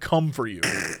 I'm going to come for you.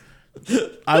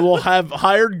 I will have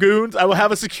hired goons. I will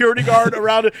have a security guard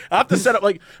around it. I have to set up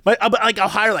I'll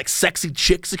hire like sexy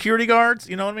chick security guards.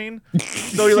 You know what I mean?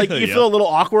 So you feel a little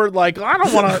awkward. Like, I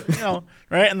don't want to,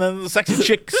 right? And then the sexy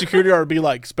chick security guard would be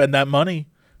like, spend that money.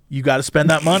 You got to spend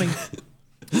that money.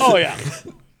 Oh yeah.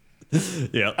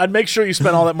 Yeah. I'd make sure you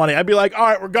spend all that money. I'd be like, all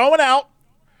right, we're going out.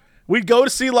 We'd go to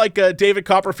see like David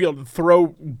Copperfield and throw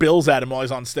bills at him while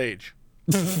he's on stage.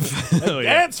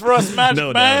 Dance for us,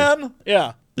 Magic Man.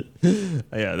 Yeah.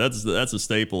 Yeah, that's a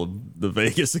staple of the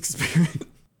Vegas experience.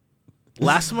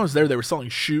 Last time I was there, they were selling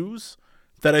shoes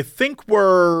that I think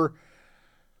were,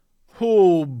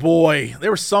 oh boy, they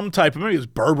were some type of, maybe it was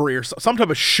Burberry or some type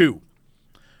of shoe.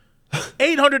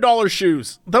 $800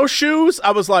 shoes. Those shoes,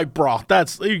 I was like, bro, you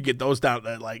can get those down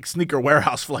at like Sneaker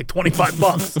Warehouse for like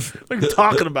 $25. What are you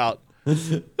talking about?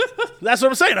 That's what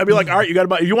I'm saying. I'd be like, all right, you got to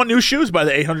buy. If you want new shoes, buy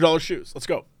the $800 shoes. Let's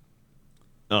go.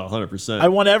 Oh, 100%. I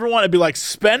want everyone to be like,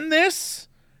 spend this,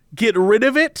 get rid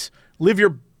of it, live your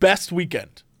best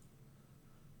weekend.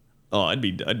 Oh, I'd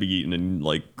be eating in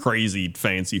like crazy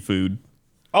fancy food.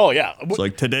 Oh yeah. It's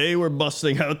like, today we're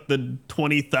busting out the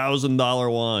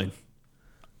 $20,000 wine.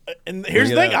 And here's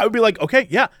the thing, I would be like, okay,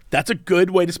 yeah, that's a good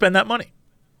way to spend that money.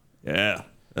 Yeah,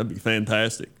 that'd be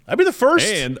fantastic. I'd be the first.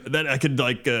 And then I could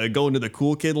like go into the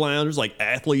cool kid lounge. There's like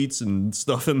athletes and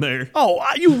stuff in there. Oh,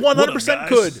 you 100%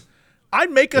 could. I'd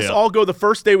make us all go the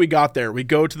first day we got there. We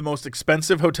go to the most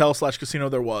expensive hotel/casino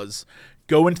there was,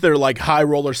 go into their like high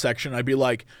roller section. I'd be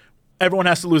like, everyone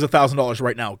has to lose $1,000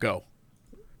 right now. Go.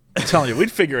 I'm telling you,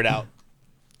 we'd figure it out.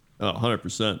 Oh,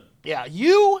 100%. Yeah,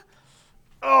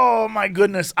 oh my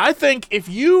goodness. I think if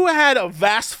you had a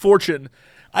vast fortune,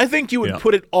 I think you would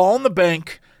put it all in the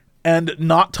bank and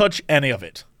not touch any of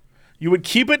it. You would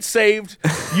keep it saved.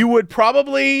 You would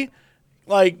probably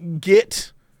like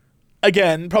get,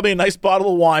 again, probably a nice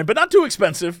bottle of wine, but not too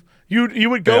expensive. You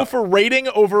would go for rating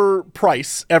over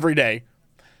price every day.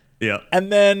 Yeah.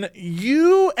 And then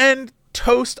you and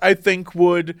Toast, I think,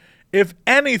 would, if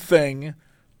anything,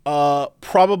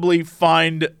 probably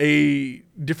find a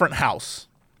different house.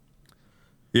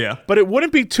 Yeah. But it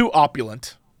wouldn't be too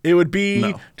opulent. It would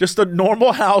be just a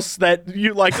normal house that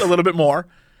you liked a little bit more.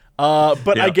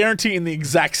 But I guarantee in the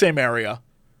exact same area.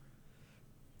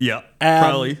 Yeah, and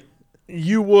probably.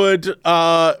 You would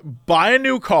buy a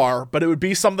new car, but it would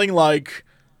be something like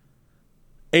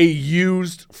a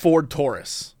used Ford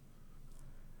Taurus.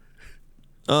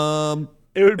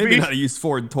 It would maybe be not a used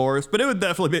Ford Taurus, but it would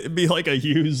definitely be like a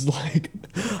used like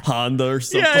Honda or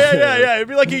something. Yeah. It'd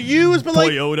be like a used, but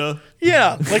like Toyota.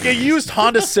 Yeah, like a used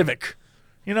Honda Civic.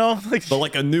 You know, but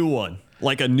like a new one,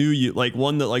 like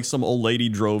one that like some old lady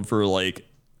drove for like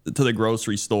to the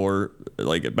grocery store,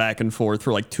 like back and forth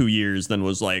for like 2 years, then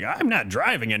was like, I'm not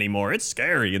driving anymore. It's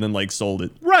scary, and then like sold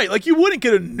it. Right, like you wouldn't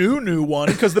get a new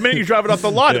one because the minute you drive it off the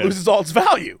lot, it loses all its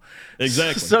value.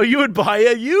 Exactly. So you would buy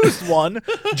a used one,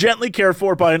 gently cared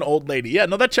for by an old lady. Yeah,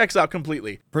 no, that checks out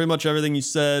completely. Pretty much everything you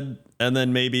said, and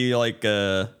then maybe like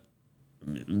have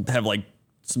like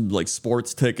some like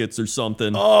sports tickets or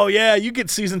something. Oh yeah, you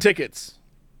get season tickets.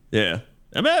 Yeah,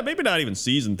 I mean maybe not even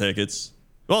season tickets.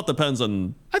 Well, it depends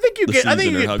on. I think you get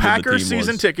Packers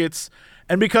season tickets,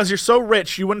 and because you're so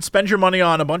rich, you wouldn't spend your money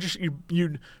on a bunch of.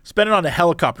 You'd spend it on a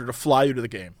helicopter to fly you to the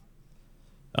game.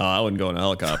 Oh, I wouldn't go in a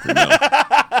helicopter.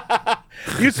 No.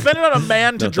 You'd spend it on a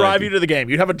man to drive you to the game.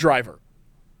 You'd have a driver.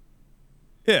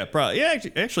 Yeah, probably. Yeah,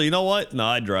 actually, you know what? No,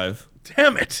 I'd drive.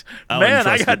 Damn it, man!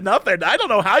 I got nothing. I don't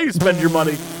know how you spend your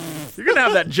money. You're gonna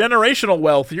have that generational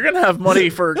wealth. You're gonna have money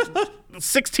for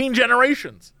 16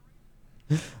 generations.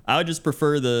 I would just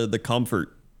prefer the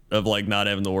comfort of like not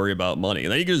having to worry about money.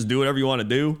 And then you can just do whatever you want to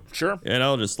do. Sure. You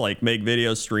know, just like make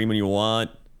videos, stream when you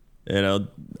want. You know,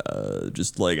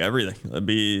 just like everything. It'd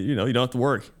be, you know, you don't have to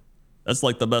worry. That's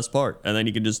like the best part. And then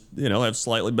you can just, you know, have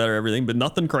slightly better everything, but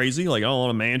nothing crazy. Like I don't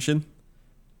want a mansion.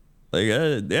 Like,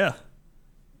 yeah.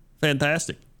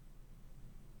 Fantastic.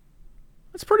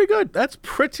 That's pretty good. That's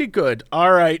pretty good.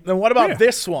 All right. Then what about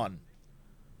this one?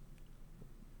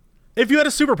 If you had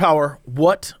a superpower,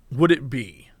 what would it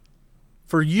be?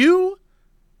 For you,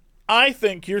 I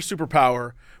think your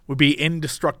superpower would be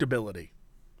indestructibility.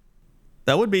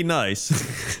 That would be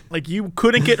nice. Like you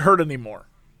couldn't get hurt anymore.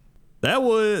 That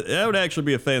would actually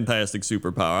be a fantastic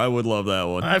superpower. I would love that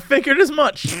one. I figured as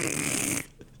much.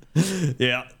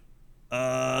 Yeah.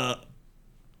 I'm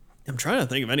trying to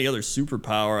think of any other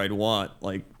superpower I'd want.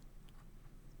 Like,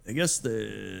 I guess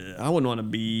I wouldn't want to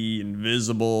be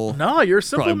invisible. No, you're a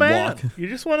simple Probably man. walk. You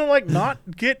just want to like not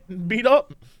get beat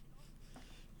up.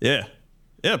 Yeah.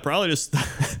 Yeah, probably just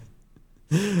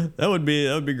that would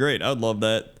be great. I would love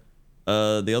that.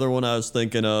 The other one I was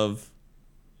thinking of,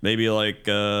 maybe like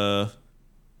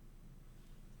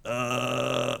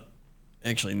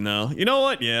actually no. You know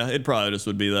what? Yeah, it probably just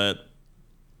would be that.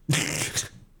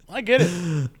 I get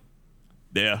it.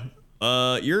 Yeah.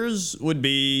 Yours would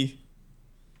be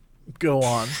Go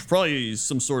on. probably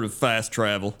some sort of fast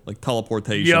travel, like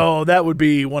teleportation. Yo, that would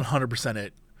be 100%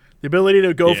 it. The ability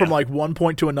to go Yeah. from like one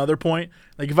point to another point.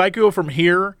 Like if I could go from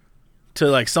here to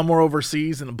like somewhere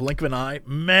overseas in a blink of an eye,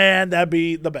 man, that'd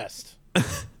be the best.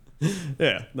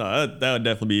 Yeah, no, that would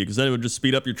definitely be, because then it would just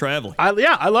speed up your traveling. I love to You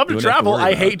wouldn't have to travel. worry I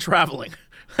about hate it. traveling.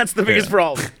 That's the biggest Yeah.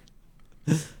 problem.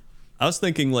 I was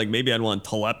thinking like maybe I'd want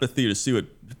telepathy to see what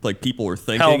like people were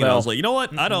thinking, Hell and I no. was like, you know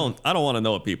what? I don't want to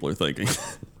know what people are thinking.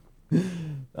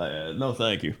 No,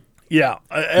 thank you. Yeah.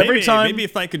 Every Maybe- time. maybe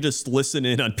if I could just listen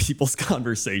in on people's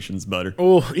conversations better.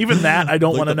 Oh, even that I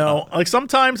don't Like want to the- know. Like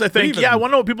sometimes I think, even- yeah, I want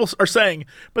to know what people are saying,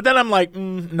 but then I'm like,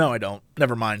 no, I don't.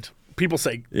 Never mind. People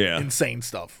say Yeah. insane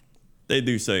stuff. They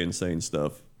do say insane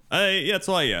stuff. Yeah, that's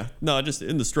why. Yeah, no, just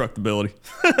indestructibility.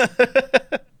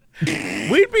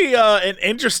 We'd be an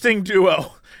interesting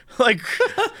duo. Like,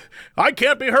 I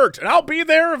can't be hurt, and I'll be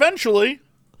there eventually.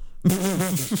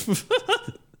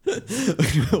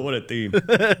 What a team.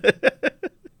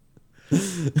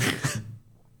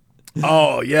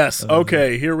 Oh yes.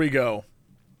 Okay, here we go.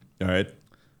 All right.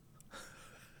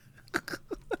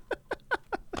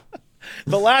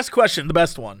 The last question, the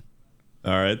best one.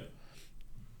 All right.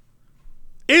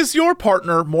 Is your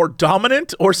partner more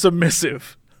dominant or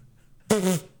submissive?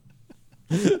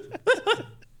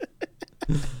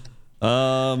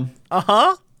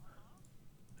 Uh-huh.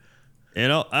 You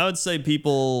know, I would say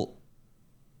people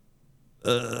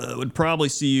would probably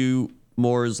see you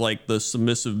more as like the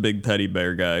submissive big teddy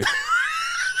bear guy.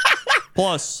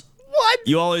 Plus, What?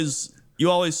 you always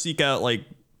seek out like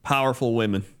powerful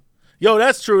women. Yo,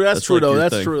 that's true. That's true like though. your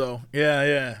That's thing. true though. Yeah,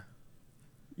 yeah.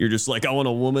 You're just like, I want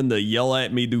a woman to yell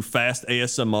at me, do fast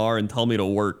ASMR, and tell me to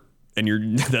work.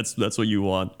 And that's what you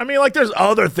want. I mean, like, there's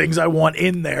other things I want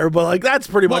in there, but like, that's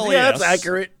pretty much Well, that's yes,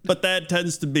 accurate. But that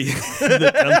tends to be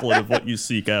the template of what you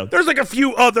seek out. There's like a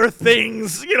few other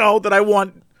things, that I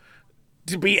want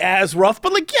to be as rough,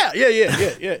 but like, yeah.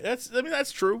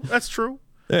 That's true. That's true.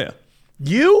 Yeah.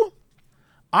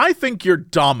 I think you're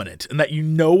dominant and that you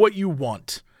know what you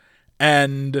want.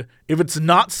 And if it's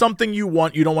not something you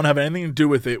want, you don't want to have anything to do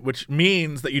with it, which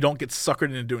means that you don't get suckered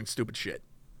into doing stupid shit.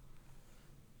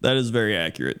 That is very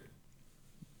accurate.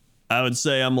 I would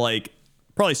say I'm like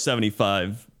probably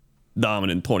 75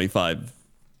 dominant, 25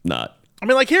 not. I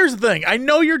mean, like, here's the thing. I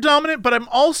know you're dominant, but I'm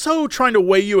also trying to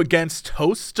weigh you against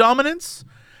Toast's dominance.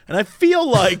 And I feel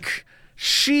like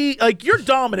you're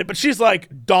dominant, but she's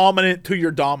like dominant to your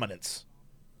dominance.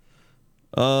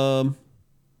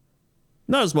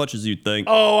 Not as much as you'd think.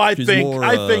 Oh, I She's think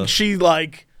more, she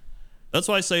like, that's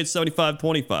why I say it's 75,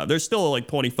 25. There's still like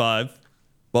 25,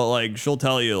 but like she'll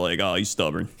tell you like, oh, he's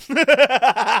stubborn.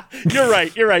 you're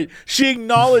right. She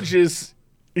acknowledges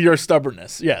your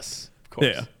stubbornness. Yes, of course.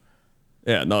 Yeah.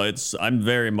 Yeah, no, I'm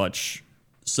very much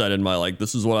set in my like,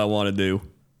 this is what I want to do.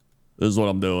 This is what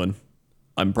I'm doing.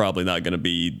 I'm probably not going to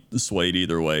be swayed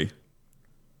either way.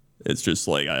 It's just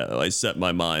like, I set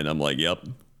my mind. I'm like, yep.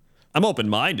 I'm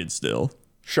open-minded still,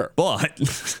 Sure. but,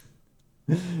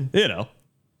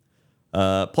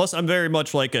 plus I'm very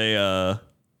much like it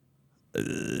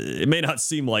may not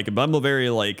seem like it, but I'm a very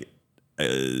like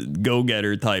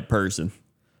go-getter type person.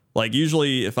 Like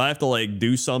usually if I have to like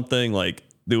do something, like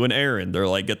do an errand or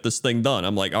like get this thing done,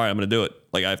 I'm like, all right, I'm going to do it.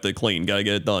 Like I have to clean, got to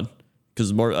get it done.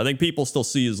 Because I think people still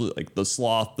see as like the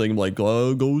sloth thing, like,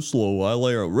 oh, go slow. I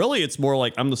lay out. Really, it's more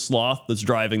like I'm the sloth that's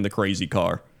driving the crazy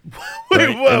car. Wait,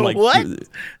 Right? whoa, And, like, what?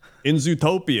 In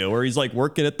Zootopia, where he's like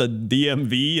working at the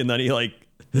DMV, and then he like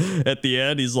at the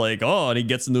end he's like, oh, and he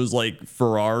gets into his like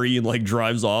Ferrari and like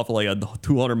drives off like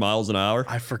 200 miles an hour.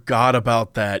 I forgot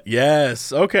about that.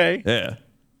 Yes. Okay. Yeah,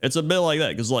 it's a bit like that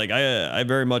because like I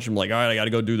very much am like, all right, I got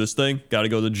to go do this thing, got to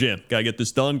go to the gym, got to get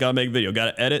this done, got to make a video, got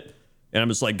to edit, and I'm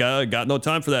just like, got no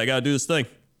time for that. I got to do this thing.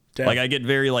 Damn. Like I get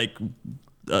very like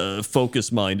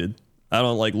focus minded. I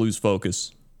don't like lose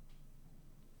focus.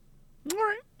 All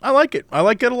right. I like it. I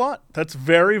like it a lot. That's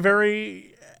very,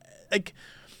 very, like,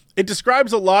 it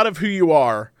describes a lot of who you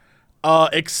are,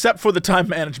 except for the time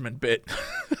management bit.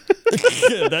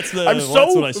 I'm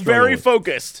so very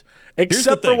focused,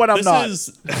 except for when I'm not.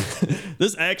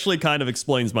 This actually kind of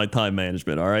explains my time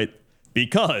management, all right?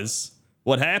 Because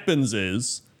what happens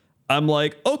is I'm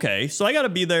like, okay, so I got to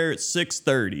be there at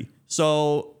 6:30.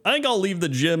 So I think I'll leave the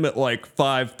gym at like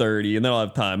 5:30 and then I'll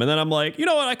have time. And then I'm like, you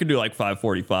know what? I could do like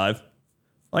 5:45.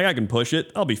 Like I can push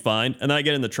it. I'll be fine. And then I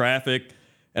get in the traffic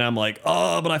and I'm like,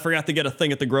 oh, but I forgot to get a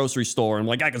thing at the grocery store. I'm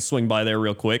like, I can swing by there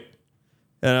real quick.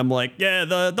 And I'm like, yeah,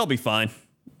 they'll be fine.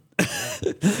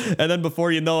 And then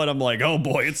before you know it, I'm like, oh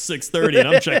boy, it's 6:30 and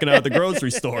I'm checking out at the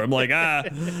grocery store. I'm like,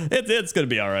 it's going to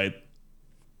be all right.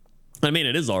 I mean,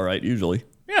 it is all right usually.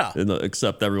 Yeah.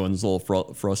 Except everyone's a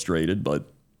little frustrated, but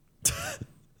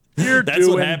You're that's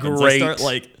doing what happens.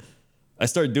 great. I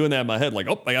start doing that in my head, like,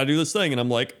 oh, I gotta do this thing, and I'm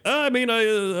like, I mean,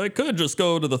 I could just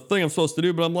go to the thing I'm supposed to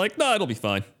do, but I'm like, no, it'll be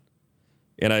fine.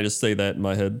 And I just say that in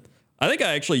my head. I think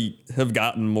I actually have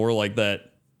gotten more like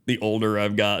that the older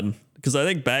I've gotten, because I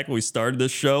think back when we started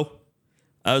this show,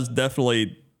 I was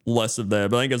definitely less of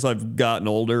that. But I think as I've gotten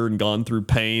older and gone through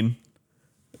pain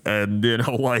and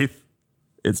life,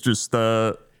 it's just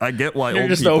I get why You're old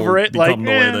just people over it. become Like,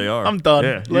 the way they are. I'm done.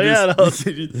 Yeah,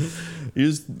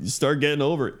 you start getting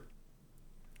over it.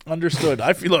 Understood.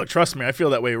 Trust me, I feel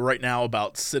that way right now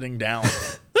about sitting down.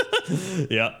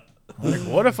 Yeah. Like,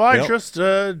 what if I just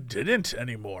didn't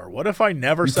anymore? What if I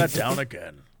never sat down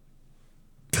again?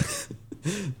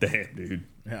 Damn, dude.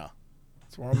 Yeah,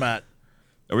 that's where I'm at.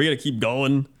 Are we gonna keep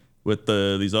going with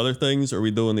these other things? Or are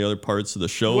we doing the other parts of the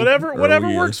show? Whatever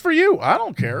works for you. I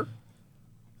don't care.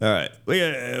 All right,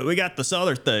 we got this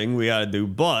other thing we got to do,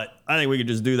 but I think we could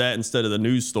just do that instead of the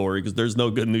news story because there's no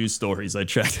good news stories. I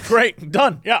checked. Great,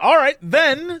 done. Yeah, all right,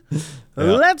 then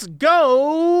let's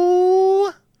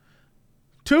go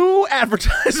to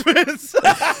advertisements.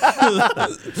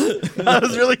 I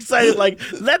was really excited. Like,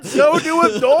 let's go do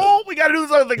it. No, we got to do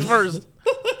this other thing first.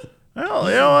 Well,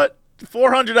 you know what?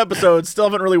 400 episodes. Still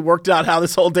haven't really worked out how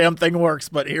this whole damn thing works,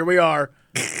 but here we are.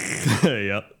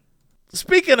 Yep.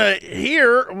 Speaking of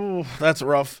here, ooh, that's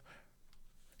rough.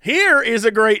 Here is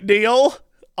a great deal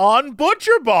on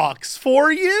ButcherBox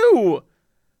for you.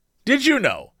 Did you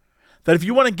know that if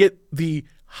you want to get the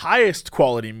highest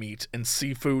quality meat and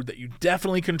seafood that you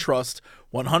definitely can trust,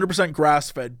 100%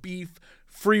 grass-fed beef,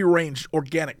 free-range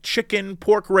organic chicken,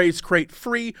 pork-raised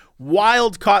crate-free,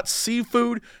 wild-caught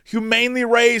seafood, humanely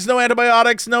raised, no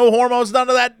antibiotics, no hormones, none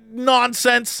of that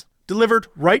nonsense, delivered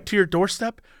right to your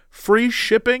doorstep, free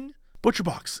shipping,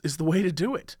 ButcherBox is the way to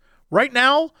do it. Right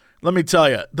now, let me tell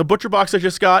you, the ButcherBox I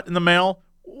just got in the mail,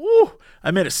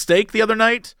 I made a steak the other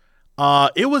night.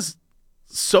 It was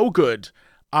so good.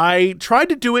 I tried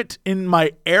to do it in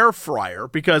my air fryer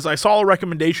because I saw a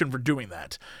recommendation for doing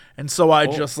that. And so I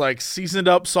just seasoned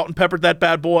up, salt and peppered that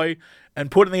bad boy, and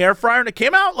put it in the air fryer, and it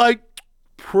came out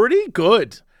pretty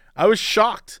good. I was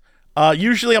shocked.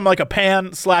 Usually I'm like a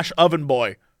pan/oven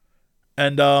boy.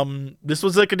 And this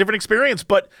was a different experience,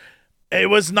 but it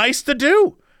was nice to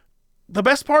do. The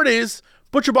best part is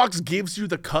ButcherBox gives you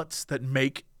the cuts that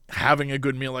make having a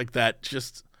good meal like that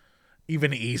just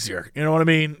even easier. You know what I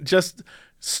mean? Just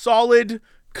solid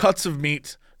cuts of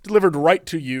meat delivered right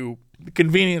to you. The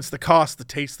convenience, the cost, the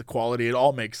taste, the quality, it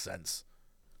all makes sense.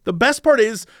 The best part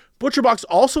is ButcherBox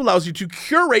also allows you to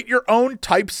curate your own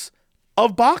types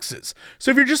of boxes.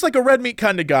 So if you're just like a red meat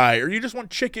kind of guy, or you just want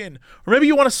chicken, or maybe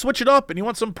you want to switch it up and you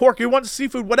want some pork, you want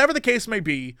seafood, whatever the case may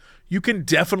be, you can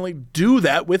definitely do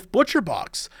that with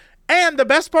ButcherBox. And the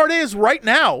best part is right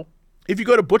now, if you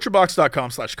go to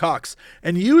butcherbox.com/Cox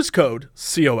and use code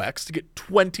COX to get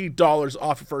 $20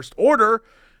 off your first order,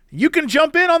 you can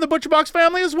jump in on the ButcherBox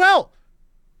family as well.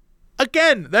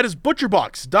 Again, that is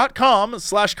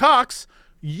butcherbox.com/Cox.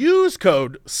 Use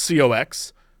code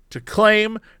COX to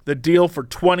claim the deal for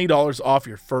 $20 off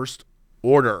your first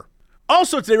order.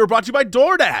 Also today we're brought to you by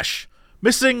DoorDash.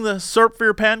 Missing the syrup for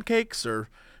your pancakes, or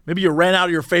maybe you ran out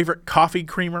of your favorite coffee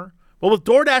creamer? Well, with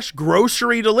DoorDash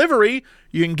grocery delivery,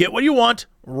 you can get what you want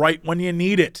right when you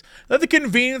need it. Let the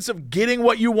convenience of getting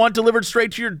what you want delivered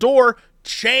straight to your door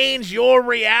change your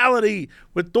reality.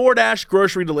 With DoorDash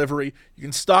grocery delivery, you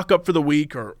can stock up for the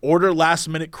week or order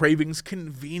last-minute cravings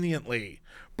conveniently.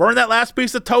 Burn that last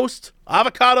piece of toast,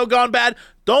 avocado gone bad,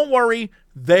 don't worry,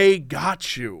 they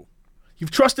got you. You've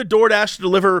trusted DoorDash to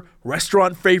deliver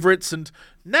restaurant favorites, and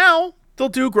now they'll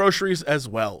do groceries as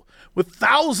well. With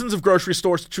thousands of grocery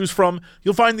stores to choose from,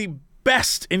 you'll find the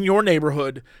best in your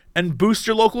neighborhood and boost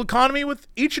your local economy with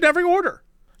each and every order.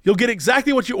 You'll get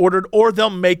exactly what you ordered, or they'll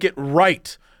make it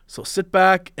right. So sit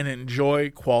back and enjoy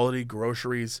quality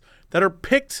groceries that are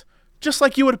picked just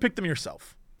like you would have picked them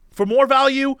yourself. For more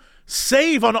value,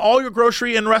 save on all your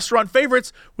grocery and restaurant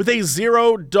favorites with a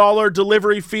 $0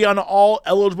 delivery fee on all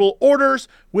eligible orders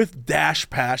with Dash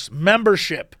Pass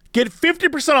membership. Get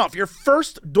 50% off your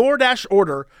first DoorDash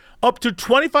order up to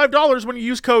 $25 when you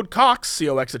use code COX,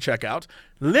 C-O-X at checkout.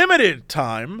 Limited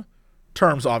time.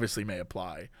 Terms obviously may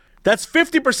apply. That's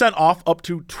 50% off up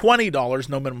to $20,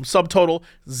 no minimum subtotal,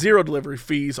 0 delivery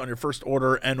fees on your first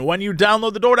order. And when you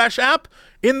download the DoorDash app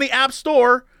in the App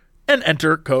Store and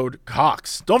enter code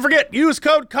COX. Don't forget, use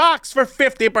code COX for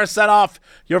 50% off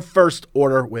your first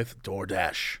order with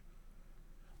DoorDash.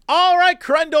 All right,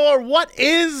 Crendor, what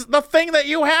is the thing that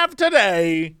you have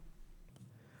today?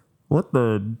 What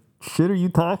the shit are you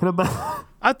talking about?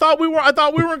 I thought we weren't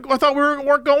going thought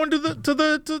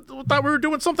we were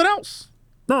doing something else.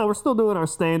 No, we're still doing our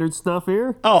standard stuff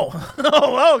here.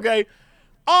 Oh, okay.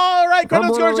 All right,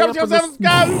 Crendor's going to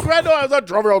Crendor is a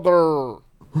trophy.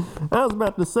 I was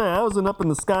about to say, I wasn't up in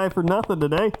the sky for nothing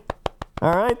today.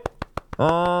 All right.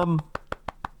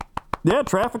 Yeah,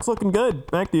 traffic's looking good.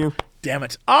 Back to you. Damn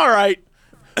it. All right.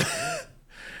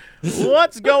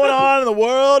 What's going on in the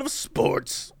world of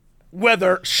sports?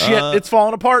 Weather. Shit, it's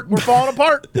falling apart. We're falling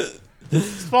apart.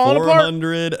 It's falling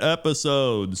 400 apart.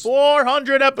 episodes.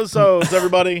 400 episodes,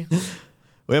 everybody.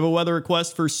 We have a weather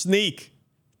request for Sneak.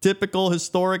 Typical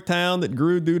historic town that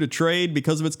grew due to trade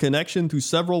because of its connection to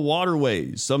several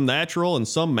waterways, some natural and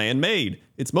some man-made.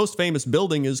 Its most famous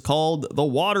building is called the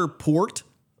Waterpoort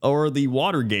or the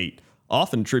Watergate,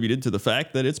 often attributed to the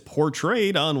fact that it's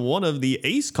portrayed on one of the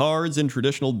ace cards in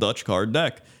traditional Dutch card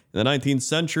deck. In the 19th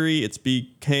century,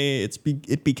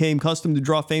 it became custom to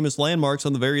draw famous landmarks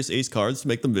on the various ace cards to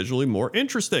make them visually more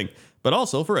interesting, but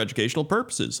also for educational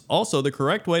purposes. Also, the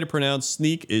correct way to pronounce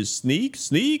Sneak is Sneak,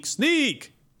 Sneak,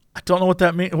 Sneak. I don't know what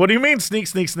that means. What do you mean, sneak,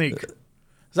 sneak, sneak? Is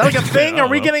that like a thing? Are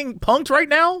we getting punked right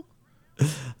now?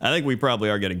 I think we probably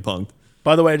are getting punked.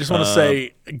 By the way, I just want to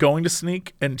say, going to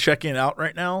Sneak and checking it out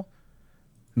right now,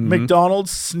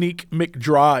 McDonald's Sneak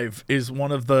McDrive is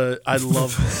one of the, I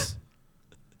love this.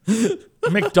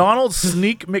 McDonald's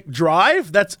Sneak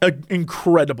McDrive? That's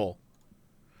incredible.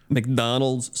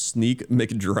 McDonald's Sneak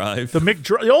McDrive.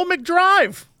 The old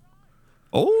McDrive.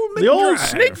 Oh, McDrive. The old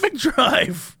Sneak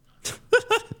McDrive.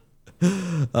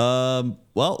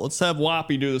 Well, let's have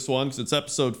Whoppy do this one because it's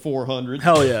episode 400.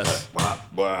 Hell yes.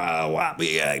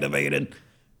 Whoppy activated.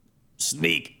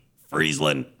 Sneak,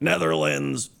 Friesland,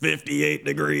 Netherlands, 58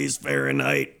 degrees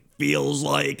Fahrenheit. Feels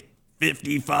like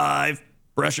 55.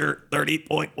 Pressure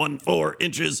 30.14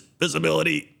 inches.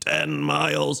 Visibility 10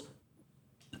 miles.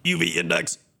 UV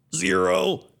index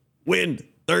 0. Wind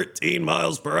 13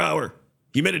 miles per hour.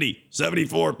 Humidity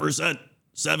 74%.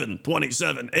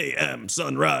 7:27 a.m.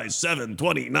 sunrise,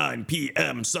 7:29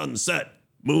 p.m. sunset.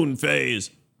 Moon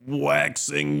phase,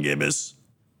 waxing gibbous.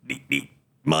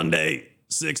 Monday,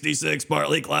 66,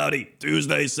 partly cloudy.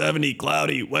 Tuesday, 70,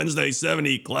 cloudy. Wednesday,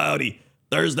 70, cloudy.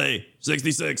 Thursday,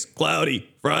 66, cloudy.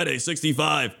 Friday,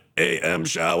 65 a.m.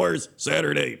 showers.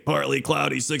 Saturday, partly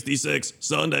cloudy, 66.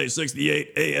 Sunday,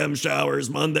 68 a.m. showers.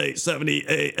 Monday, 70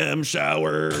 a.m.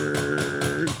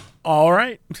 showers. All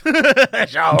right.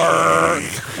 Shower.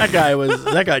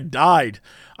 That guy died.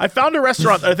 I found a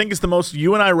restaurant that I think is the most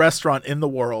you and I restaurant in the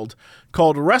world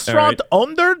called Restaurant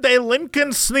Under de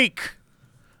Lincoln Sneak.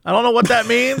 I don't know what that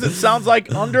means. It sounds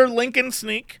like Under Lincoln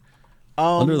Sneak.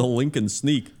 Under the Lincoln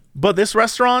Sneak. But this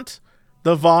restaurant,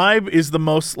 the vibe is the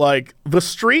most like, the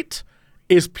street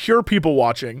is pure people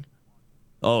watching.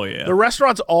 Oh, yeah. The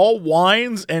restaurant's all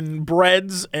wines and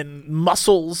breads and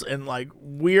mussels and like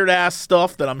weird ass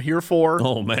stuff that I'm here for.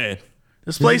 Oh, man.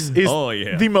 This place is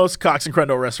yeah. the most Cox and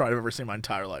Crendor restaurant I've ever seen in my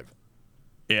entire life.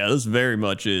 Yeah, this very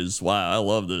much is. Wow, I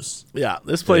love this. Yeah,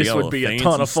 this place would be a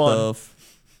ton of fun.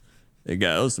 They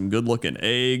got some good looking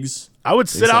eggs. I would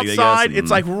sit outside. It's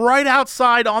like right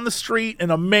outside on the street in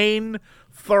a main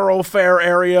thoroughfare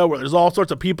area where there's all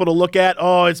sorts of people to look at.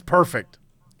 Oh, it's perfect.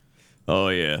 Oh,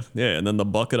 yeah. Yeah, and then the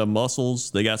bucket of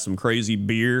mussels. They got some crazy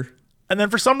beer. And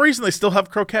then for some reason, they still have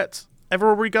croquettes.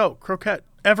 Everywhere we go, croquette.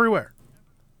 Everywhere.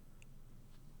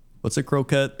 What's a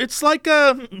croquette? It's like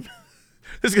a...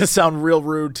 This is going to sound real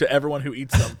rude to everyone who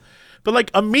eats them. But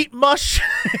like a meat mush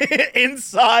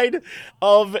inside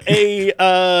of a...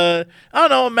 I don't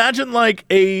know, imagine like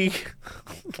a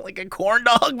corn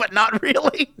dog, but not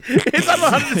really. I don't know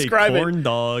how to describe a corn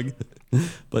dog.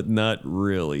 But not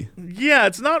really. Yeah,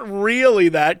 it's not really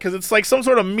that because it's like some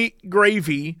sort of meat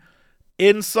gravy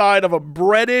inside of a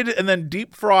breaded and then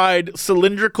deep fried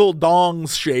cylindrical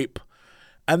dong's shape.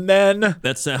 and then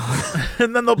That sounds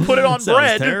and then they'll put it on sounds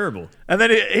bread. terrible. And then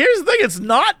here's the thing: it's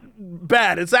not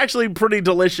bad. It's actually pretty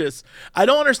delicious. I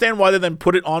don't understand why they then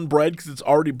put it on bread because it's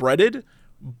already breaded.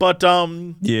 But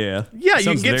Yeah, yeah, you can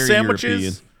sounds get very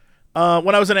sandwiches.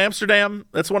 When I was in Amsterdam,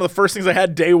 that's one of the first things I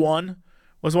had day one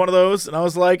was one of those, and I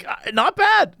was like, not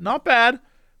bad, not bad.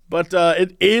 But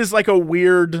it is like a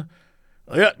weird,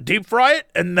 deep fry it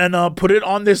and then put it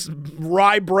on this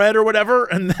rye bread or whatever,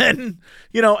 and then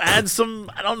add some,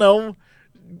 I don't know,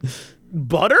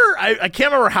 butter. I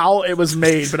can't remember how it was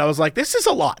made, but I was like, this is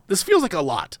a lot. This feels like a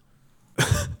lot.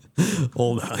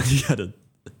 Hold on,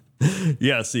 you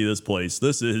gotta see this place.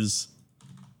 This is.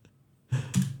 Here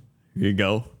you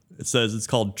go. It says it's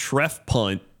called Treff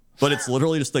Punt, but it's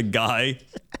literally just a guy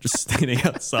just standing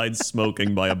outside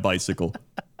smoking by a bicycle.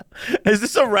 Is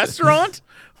this a restaurant?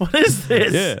 What is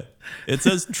this? Yeah. It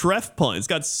says Treff Punt. It's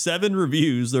got 7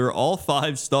 reviews. They're all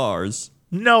 5 stars.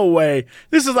 No way.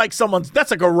 This is like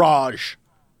that's a garage.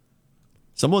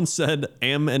 Someone said,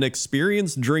 "Am an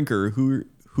experienced drinker who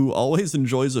always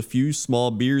enjoys a few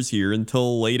small beers here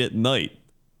until late at night."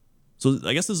 So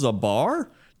I guess this is a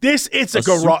bar? It's a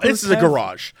garage. This is a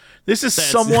garage. This is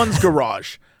someone's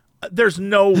garage. There's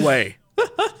no way.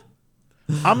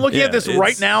 I'm looking at this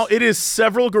right now. It is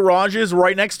several garages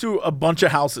right next to a bunch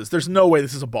of houses. There's no way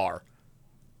this is a bar.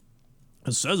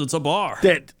 It says it's a bar.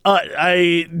 That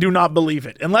I do not believe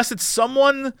it. Unless it's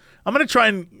someone. I'm going to try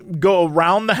and go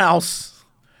around the house.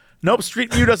 Nope,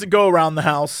 Street View doesn't go around the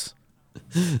house.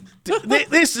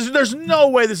 There's no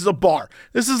way this is a bar.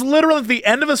 This is literally the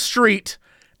end of a street,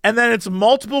 and then it's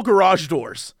multiple garage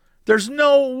doors. There's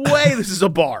no way this is a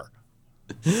bar.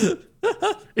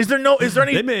 Is there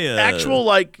any actual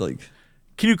like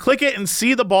can you click it and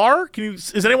see the bar?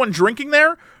 Is anyone drinking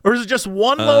there? Or is it just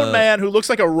one lone man who looks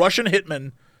like a Russian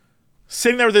hitman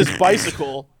sitting there with his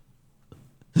bicycle?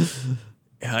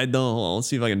 I don't know. Let's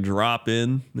see if I can drop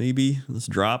in, maybe. Let's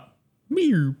drop.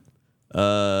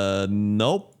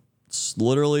 Nope. It's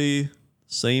literally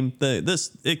same thing.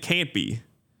 It can't be.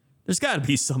 There's got to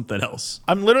be something else.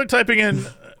 I'm literally typing in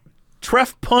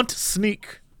Treff Punt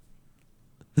Sneak.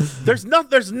 There's no,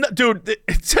 dude,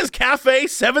 it says cafe,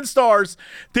 7 stars.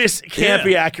 This can't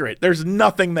be accurate. There's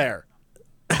nothing there.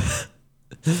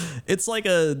 It's like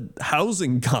a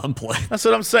housing complex. That's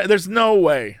what I'm saying. There's no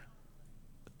way.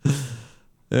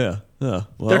 Yeah. Well.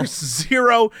 There's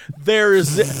zero.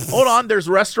 Hold on. There's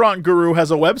Restaurant Guru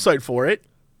has a website for it.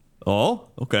 Oh,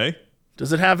 okay.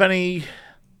 Does it have any?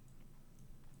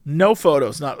 No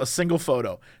photos, not a single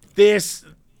photo. This,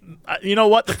 you know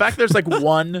what? The fact there's like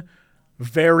one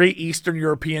very Eastern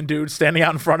European dude standing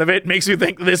out in front of it makes me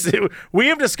think we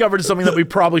have discovered something that we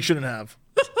probably shouldn't have.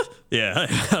 Yeah,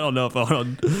 I don't know if I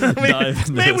want to dive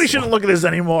into maybe we shouldn't look at this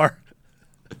anymore.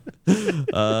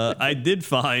 I did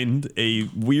find a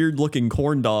weird-looking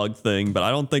corn dog thing, but I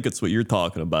don't think it's what you're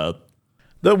talking about.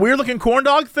 The weird-looking corn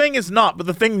dog thing is not, but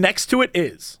the thing next to it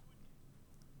is.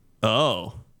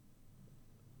 Oh,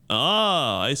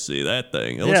 I see that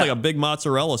thing. It looks like a big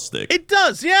mozzarella stick. It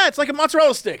does, yeah. It's like a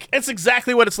mozzarella stick. It's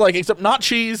exactly what it's like, except not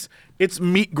cheese. It's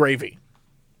meat gravy.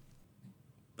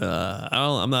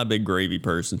 I'm not a big gravy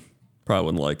person. Probably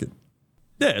wouldn't like it.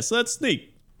 Yeah, so that's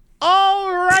Sneak.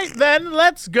 All right, then.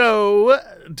 Let's go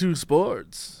to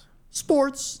sports.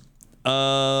 Sports.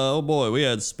 Oh, boy. We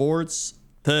had sports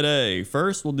today.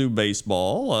 First, we'll do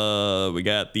baseball. We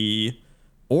got the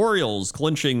Orioles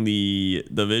clinching the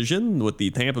division with the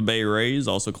Tampa Bay Rays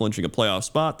also clinching a playoff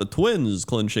spot. The Twins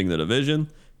clinching the division.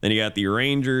 Then you got the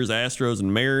Rangers, Astros,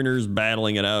 and Mariners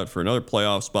battling it out for another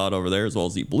playoff spot over there, as well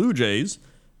as the Blue Jays.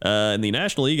 In the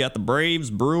National League, you got the Braves,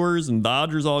 Brewers, and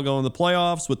Dodgers all going to the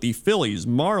playoffs with the Phillies,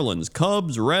 Marlins,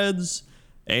 Cubs, Reds,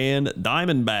 and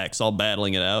Diamondbacks all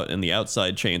battling it out, and the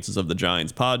outside chances of the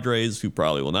Giants, Padres, who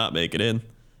probably will not make it in.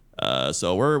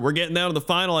 So we're getting down to the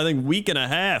final, I think, week and a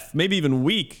half, maybe even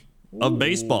week of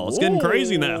baseball. It's getting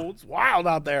crazy now. It's wild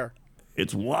out there.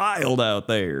 It's wild out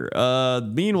there.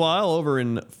 Meanwhile, over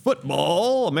in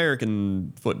football,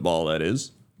 American football, that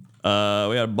is, we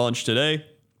had a bunch today.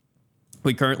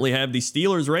 We currently have the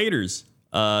Steelers-Raiders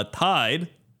tied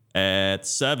at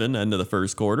 7, end of the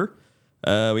first quarter.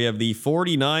 We have the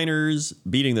 49ers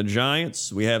beating the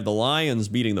Giants. We have the Lions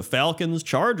beating the Falcons.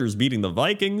 Chargers beating the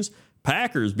Vikings.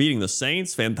 Packers beating the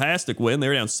Saints. Fantastic win. They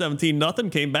were down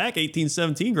 17-0. Came back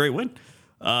 18-17. Great win.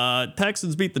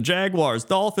 Texans beat the Jaguars.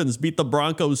 Dolphins beat the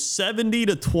Broncos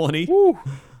 70-20.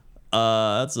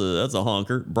 That's a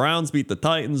honker. Browns beat the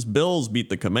Titans. Bills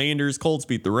beat the Commanders. Colts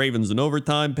beat the Ravens in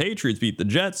overtime. Patriots beat the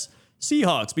Jets.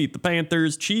 Seahawks beat the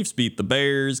Panthers. Chiefs beat the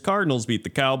Bears. Cardinals beat the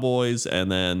Cowboys.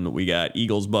 And then we got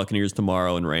Eagles, Buccaneers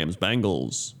tomorrow, and Rams,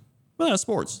 Bengals. Well, that's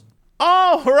sports.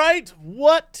 All right.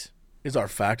 What is our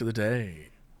fact of the day?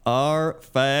 Our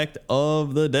fact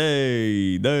of the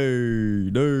day.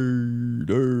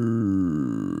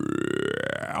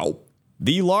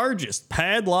 The largest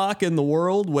padlock in the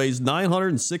world weighs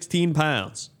 916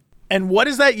 pounds. And what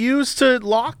is that used to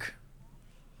lock?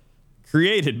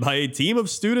 Created by a team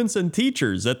of students and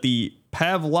teachers at the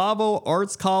Pavlovo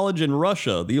Arts College in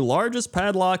Russia, the largest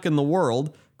padlock in the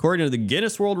world, according to the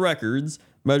Guinness World Records,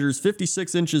 measures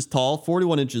 56 inches tall,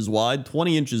 41 inches wide,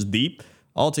 20 inches deep.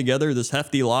 Altogether, this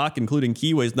hefty lock, including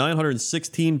key, weighs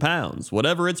 916 pounds.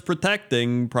 Whatever it's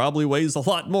protecting probably weighs a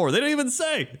lot more. They don't even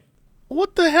say.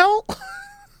 What the hell?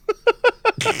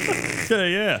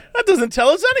 Yeah. That doesn't tell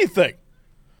us anything.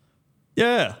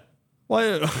 Yeah.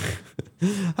 Why?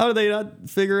 How do they not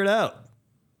figure it out?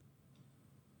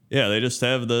 Yeah, they just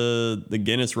have the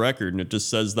Guinness record, and it just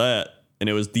says that. And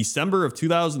it was December of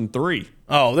 2003.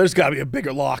 Oh, there's got to be a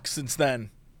bigger lock since then.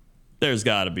 There's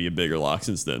got to be a bigger lock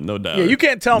since then, no doubt. Yeah, you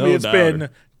can't tell me it's been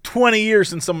 20 years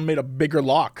since someone made a bigger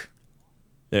lock.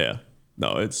 Yeah.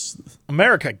 No, it's...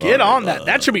 America, get on that.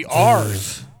 That should be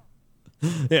ours.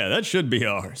 Yeah, that should be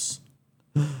ours.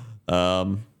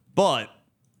 But,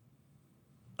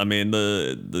 I mean,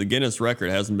 the Guinness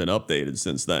record hasn't been updated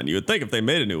since then. You would think if they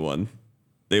made a new one,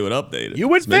 they would update it. You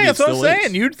would think. That's what I'm saying.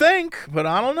 Is. You'd think, but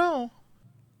I don't know.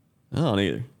 I don't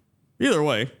either. Either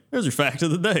way, there's your fact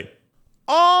of the day.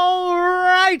 All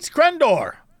right,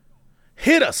 Krendor,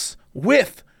 hit us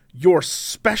with your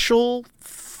special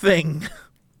thing.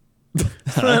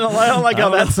 I don't like how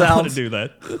that sounds. I don't know how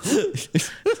to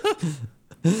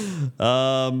do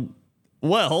that.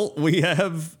 Well, we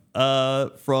have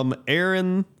from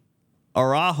Aaron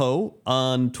Arajo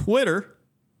on Twitter.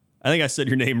 I think I said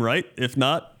your name right. If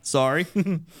not, sorry.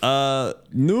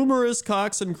 Numerous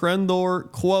Cox and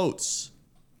Krendor quotes.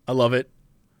 I love it.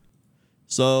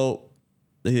 So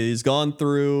he's gone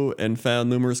through and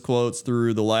found numerous quotes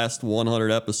through the last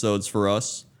 100 episodes for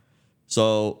us.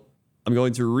 So I'm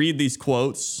going to read these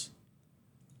quotes,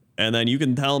 and then you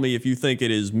can tell me if you think it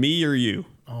is me or you.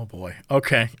 Oh, boy.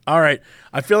 Okay. All right.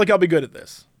 I feel like I'll be good at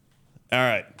this. All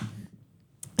right.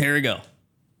 Here we go.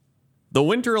 The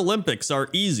Winter Olympics are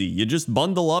easy. You just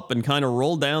bundle up and kind of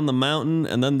roll down the mountain,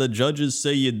 and then the judges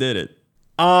say you did it.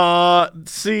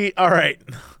 See, all right.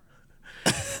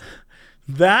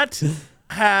 That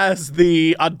has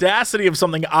the audacity of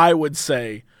something I would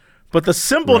say, but the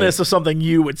simpleness of something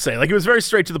you would say. Like, it was very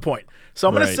straight to the point. So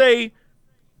I'm going to say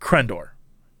Krendor.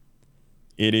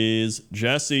 It is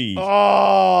Jesse.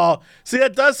 Oh, see,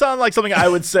 that does sound like something I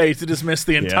would say to dismiss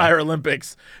the entire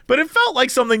Olympics, but it felt like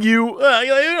something you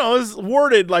was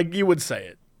worded like you would say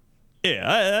it.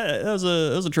 Yeah, that was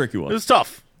a tricky one. It was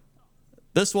tough.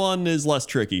 This one is less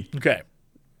tricky. Okay.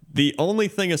 The only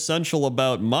thing essential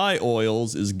about my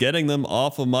oils is getting them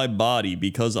off of my body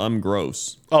because I'm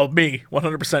gross. Oh, me.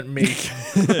 100% me.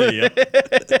 Yep.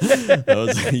 That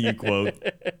was a you quote.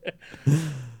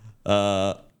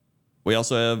 We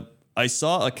also have, I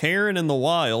saw a Karen in the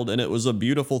wild and it was a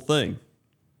beautiful thing.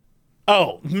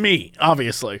 Oh, me,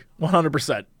 obviously.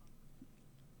 100%.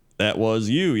 That was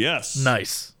you, yes.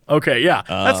 Nice. Okay, yeah.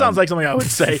 That sounds like something I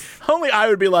would say. Only I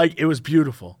would be like, it was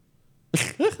beautiful.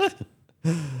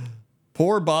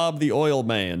 Poor Bob the oil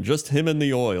man, just him and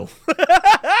the oil.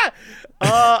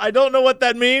 I don't know what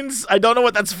that means. I don't know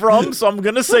what that's from, so I'm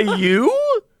going to say you?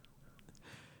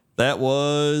 That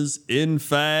was, in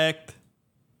fact,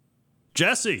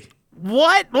 Jesse.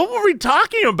 What? What were we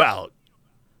talking about?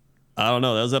 I don't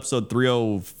know. That was episode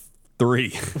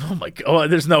 303. Oh, my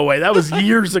God. There's no way. That was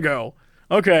years ago.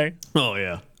 Okay. Oh,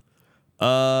 yeah.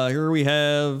 Here we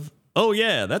have, oh,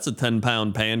 yeah, that's a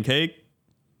 10-pound pancake.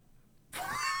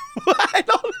 I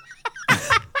don't.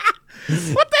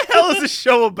 What the hell is this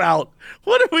show about?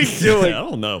 What are we doing? I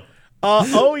don't know.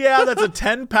 Oh yeah, that's a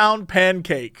 10-pound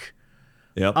pancake.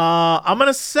 Yep. I'm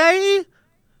gonna say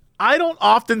I don't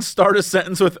often start a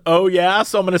sentence with "oh yeah,"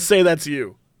 so I'm gonna say that's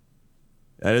you.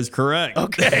 That is correct.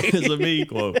 Okay. That is a me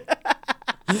quote.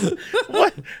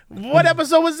 What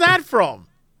episode was that from?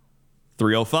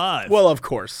 305. Well, of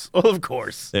course. Of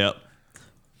course. Yep.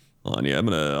 Hold on, yeah,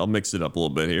 I'll mix it up a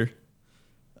little bit here.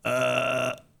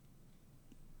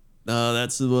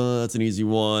 That's an easy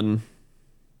one.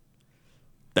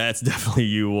 That's definitely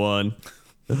you one.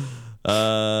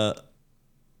 Okay,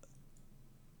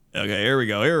 here we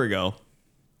go.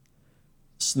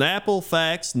 Snapple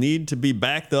facts need to be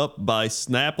backed up by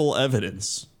Snapple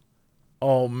evidence.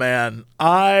 Oh man,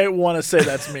 I want to say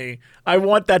that's me. I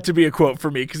want that to be a quote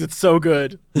for me because it's so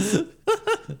good. It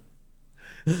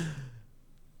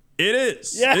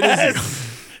is. Yes. It is.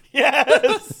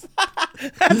 Yes.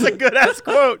 That's a good ass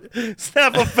quote.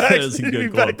 Snapple facts is a need to be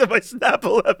good quote. backed up by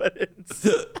Snapple evidence.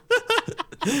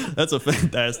 That's a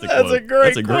fantastic That's quote. a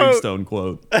great That's a quote. gravestone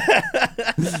quote.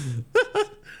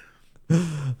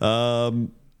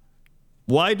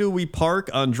 Why do we park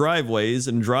on driveways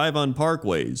and drive on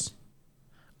parkways?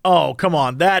 Oh, come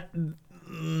on. That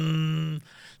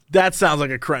sounds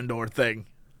like a Krendor thing.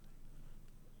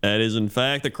 That is, in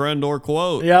fact, a Krendor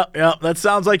quote. Yeah. That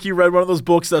sounds like you read one of those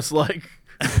books that's like,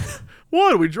 why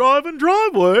do we drive in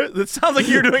driveway? That sounds like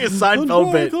you're doing a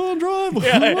Seinfeld bit. On driveway.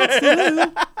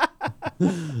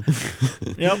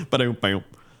 Yep. Ba-dum-bam.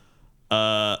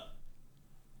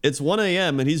 It's 1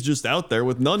 a.m. and he's just out there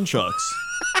with nunchucks.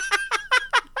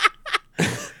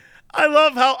 I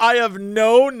love how I have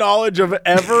no knowledge of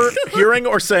ever hearing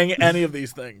or saying any of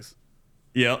these things.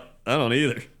 Yep, I don't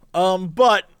either.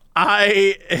 But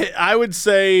I would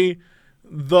say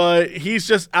he's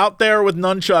just out there with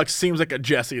nunchucks seems like a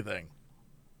Jesse thing.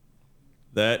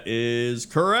 That is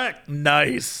correct.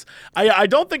 Nice. I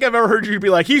don't think I've ever heard you be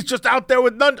like, he's just out there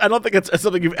with I don't think it's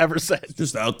something you've ever said.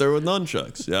 Just out there with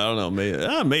nunchucks. Yeah, I don't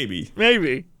know. Maybe.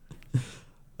 Maybe.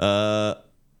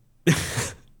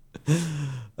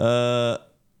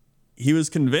 He was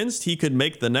convinced he could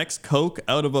make the next Coke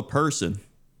out of a person.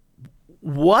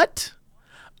 What?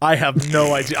 I have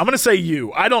no idea. I'm going to say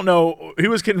you. I don't know. He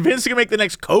was convinced he could make the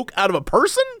next Coke out of a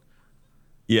person?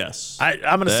 Yes. I'm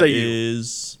going to say you.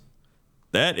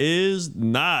 That is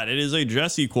not. It is a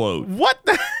Jesse quote. What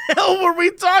the hell were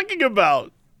we talking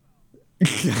about?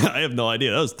 I have no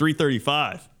idea. That was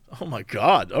 335. Oh, my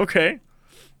God. Okay.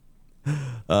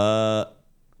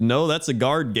 No, that's a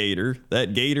guard gator.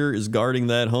 That gator is guarding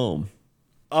that home.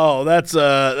 Oh, that's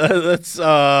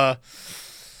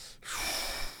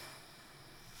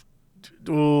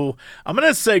ooh, I'm going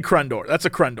to say Krendor. That's a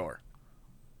Krendor.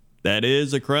 That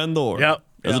is a Krendor. Yep.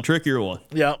 That's a trickier one.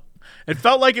 Yep. It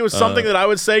felt like it was something that I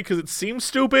would say because it seemed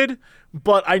stupid,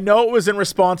 but I know it was in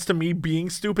response to me being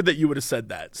stupid that you would have said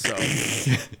that. So,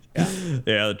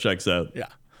 Yeah, that checks out. yeah.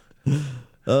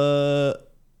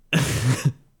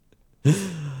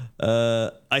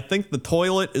 I think the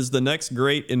toilet is the next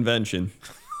great invention.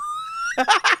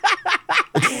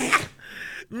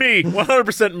 Me,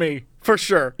 100% me, for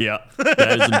sure. Yeah,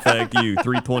 that is in fact you.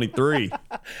 323.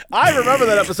 I remember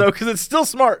that episode because it's still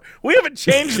smart. We haven't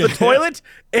changed the toilet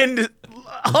in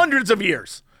hundreds of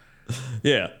years.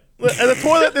 Yeah. And the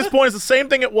toilet at this point is the same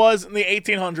thing it was in the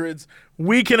 1800s.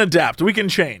 We can adapt. We can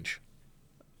change.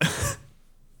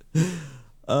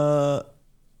 We're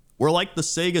like the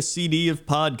Sega CD of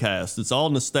podcasts. It's all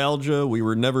nostalgia. We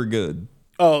were never good.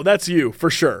 Oh, that's you, for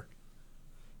sure.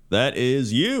 That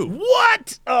is you.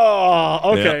 What?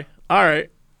 Oh, okay. Yeah. All right.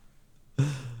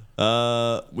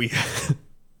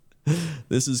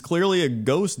 This is clearly a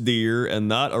ghost deer and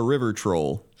not a river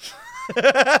troll.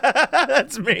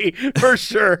 That's me, for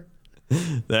sure.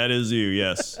 That is you,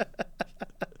 yes.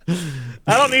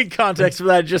 I don't need context for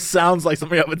that. It just sounds like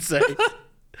something I would say.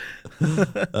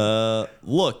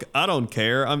 Look, I don't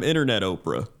care. I'm Internet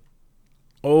Oprah.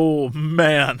 Oh,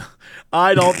 man.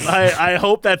 I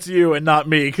hope that's you and not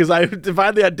me, because if I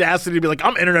had the audacity to be like,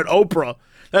 I'm Internet Oprah,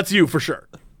 that's you for sure.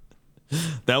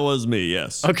 That was me,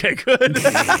 yes. Okay, good.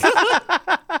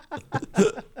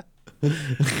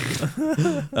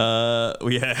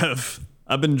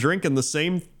 I've been drinking the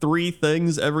same 3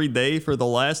 things every day for the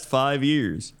last 5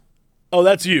 years. Oh,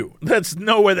 that's you. That's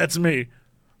no way that's me.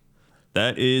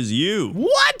 That is you.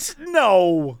 What?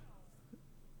 No.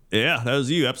 Yeah, that was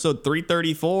you. Episode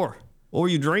 334. What were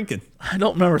you drinking? I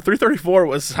don't remember. 334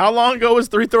 was, how long ago was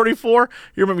 334?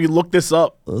 You remember you looked this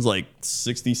up. It was like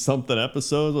 60-something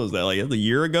episodes. What was that, like a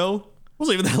year ago? It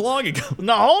wasn't even that long ago.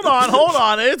 No, hold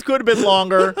on. It could have been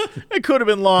longer. It could have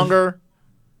been longer.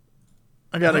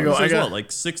 I gotta go.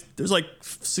 There's like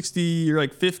 60 or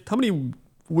like 50. How many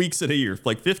weeks in a year?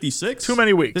 Like 56? Too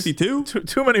many weeks. 52?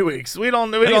 Too many weeks. We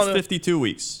don't. I think it's 52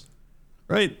 weeks.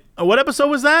 Right? What episode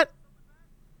was that?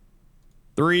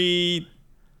 3.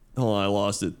 Hold on, I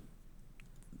lost it.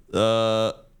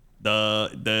 The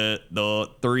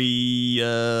 3.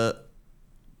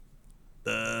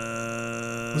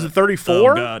 Was it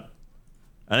 34? Oh God,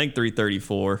 I think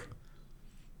 334.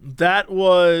 That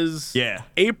was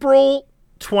April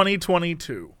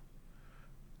 2022.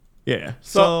 Yeah.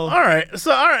 So all right.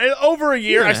 Over a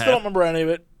year. I still don't half. remember any of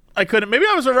it. I couldn't. Maybe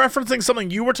I was referencing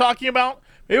something you were talking about.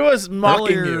 Maybe I was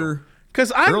mocking you.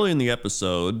 Because early in the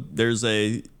episode, there's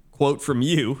a quote from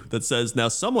you that says, "Now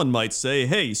someone might say,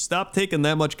 hey, stop taking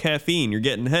that much caffeine. You're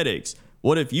getting headaches.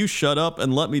 What if you shut up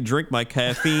and let me drink my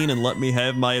caffeine and let me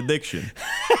have my addiction?"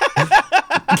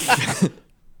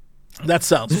 That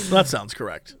sounds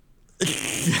correct.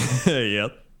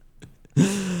 Yep.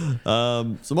 So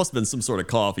it must have been some sort of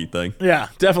coffee thing. Yeah,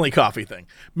 definitely coffee thing.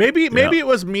 Maybe it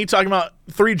was me talking about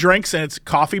 3 drinks and it's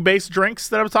coffee-based drinks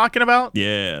that I'm talking about.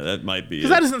 Yeah, that might be.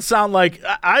 Because that doesn't sound like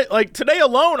I like today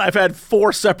alone. I've had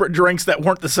 4 separate drinks that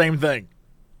weren't the same thing.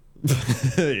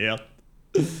 Yeah.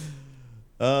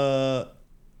 All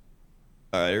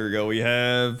right, here we go. We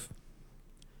have.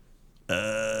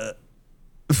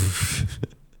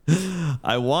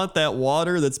 I want that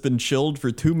water that's been chilled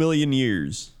for 2 million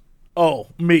years. Oh,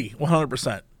 me,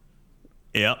 100%.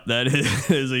 Yep, that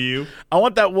is a you. I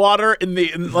want that water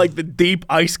in like the deep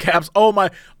ice caps. Oh my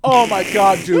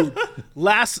god, dude.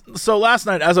 Last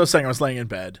night, as I was saying, I was laying in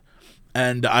bed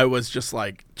and I was just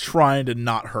like trying to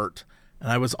not hurt. And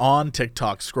I was on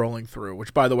TikTok scrolling through,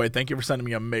 which by the way, thank you for sending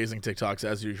me amazing TikToks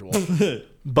as usual.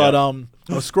 But I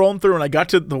was scrolling through and I got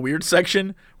to the weird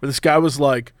section where this guy was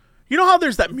like, you know how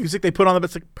there's that music they put on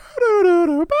it's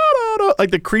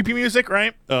like the creepy music,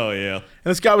 right? Oh yeah. And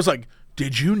this guy was like,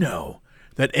 did you know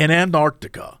that in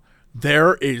Antarctica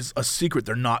there is a secret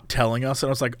they're not telling us? And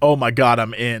I was like, oh my God,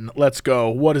 I'm in. Let's go.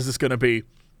 What is this going to be?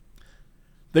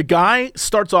 The guy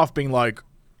starts off being like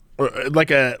like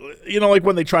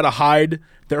when they try to hide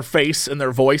their face and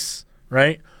their voice,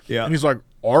 right? Yeah. And he's like,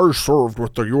 I served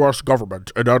with the U.S.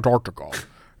 government in Antarctica,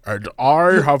 and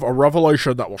I have a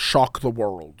revelation that will shock the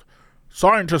world.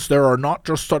 Scientists there are not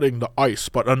just studying the ice,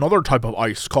 but another type of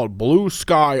ice called blue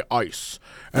sky ice.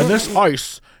 And this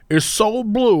ice is so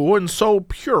blue and so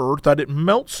pure that it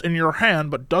melts in your hand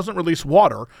but doesn't release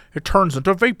water. It turns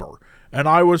into vapor. And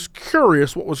I was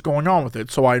curious what was going on with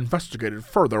it, so I investigated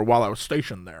further while I was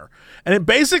stationed there. And it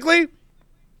basically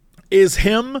is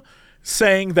him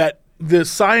saying that the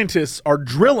scientists are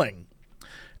drilling,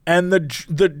 and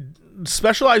the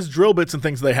specialized drill bits and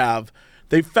things they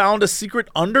found a secret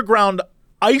underground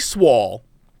ice wall.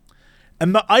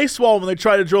 And the ice wall, when they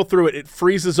try to drill through it, it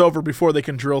freezes over before they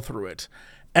can drill through it.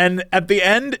 And at the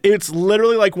end, it's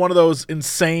literally like one of those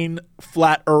insane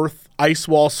flat earth ice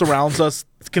wall surrounds us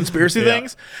conspiracy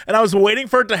things. And I was waiting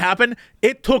for it to happen.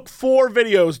 It took 4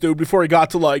 videos, dude, before he got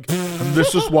to like, and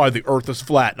this is why the earth is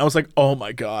flat. And I was like, oh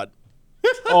my God.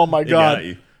 Oh my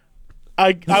God.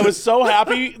 I was so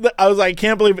happy that I was like, I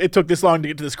can't believe it took this long to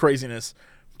get to this craziness.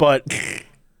 But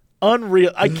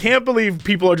unreal. I can't believe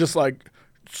people are just like,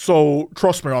 so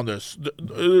trust me on this.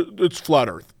 It's flat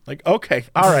earth. Like, okay.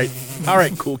 All right,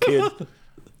 cool kid.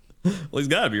 Well, he's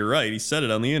got to be right. He said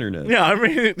it on the internet. Yeah, I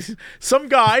mean, some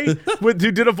guy who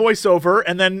did a voiceover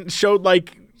and then showed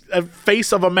like a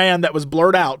face of a man that was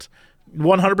blurred out.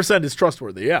 100% is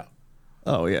trustworthy. Yeah.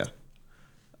 Oh yeah.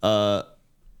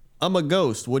 I'm a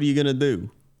ghost. What are you gonna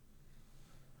do?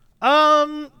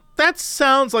 That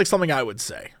sounds like something I would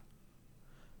say.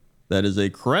 That is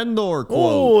a Crendor quote.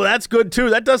 Oh, that's good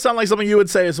too. That does sound like something you would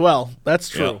say as well. That's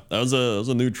true. Yeah, that was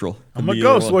a neutral. I'm a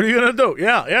ghost. What are you gonna do?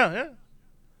 Yeah.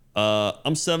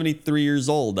 I'm 73 years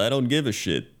old. I don't give a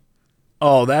shit.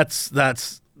 Oh, that's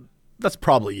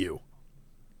probably you.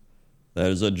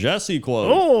 That is a Jesse quote.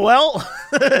 Oh well,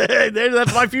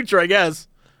 that's my future, I guess.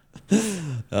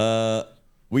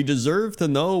 We deserve to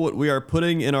know what we are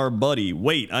putting in our body.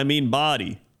 Wait, I mean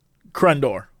body.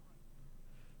 Crendor.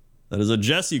 That is a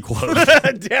Jesse quote.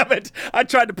 Damn it. I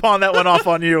tried to pawn that one off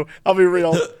on you. I'll be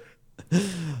real.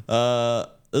 This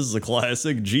is a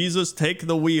classic. Jesus, take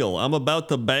the wheel. I'm about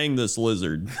to bang this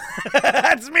lizard.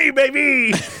 That's me,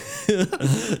 baby.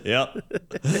 Yep.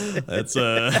 That's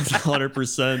a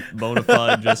 100% bona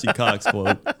fide Jesse Cox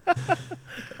quote.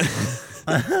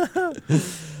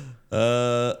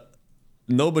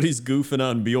 Nobody's goofing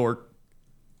on Bjork.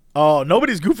 Oh,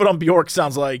 nobody's goofing on Bjork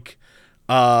sounds like,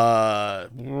 boy.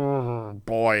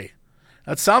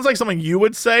 That sounds like something you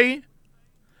would say.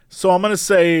 So I'm going to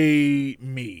say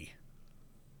me.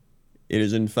 It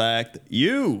is, in fact,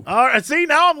 you. All right. See,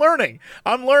 now I'm learning.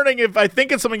 If I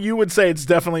think it's something you would say, it's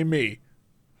definitely me.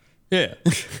 Yeah.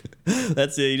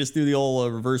 That's it. You just do the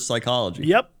old reverse psychology.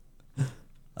 Yep.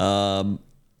 All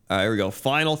right, here we go.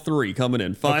 Final 3 coming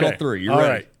in. Final 3. You All ready?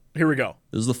 right. Here we go.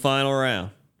 This is the final round.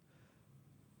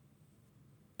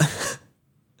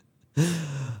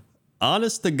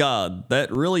 Honest to God,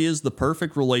 that really is the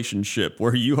perfect relationship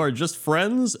where you are just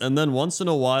friends and then once in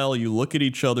a while you look at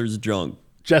each other's junk.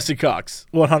 Jesse Cox,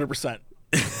 100%.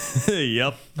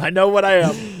 Yep. I know what I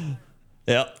am.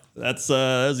 Yep. That's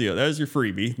your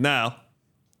freebie. Now,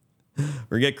 we're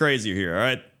gonna get crazier here, all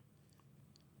right?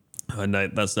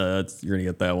 That's you're gonna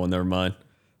get that one. Never mind.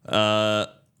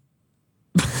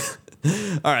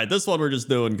 All right, this one we're just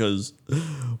doing because,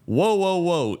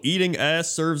 whoa. Eating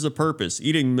ass serves a purpose.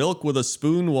 Eating milk with a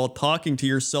spoon while talking to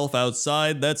yourself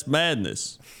outside, that's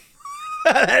madness.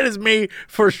 That is me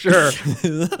for sure.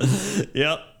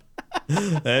 Yep.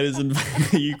 That is in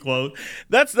you quote.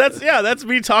 That's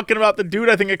me talking about the dude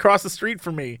I think across the street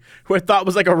from me who I thought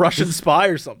was like a Russian spy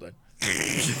or something.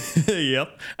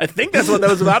 Yep. I think that's what that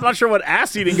was about. I'm not sure what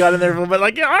ass eating got in there, but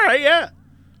like, yeah, all right, yeah.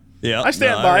 Yeah. I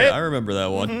stand by it. I remember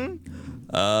that one.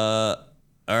 All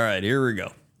right, here we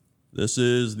go. This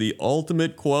is the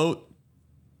ultimate quote.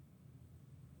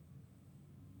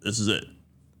 This is it.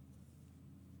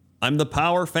 I'm the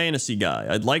power fantasy guy.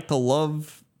 I'd like to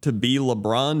love to be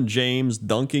LeBron James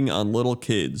dunking on little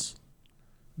kids.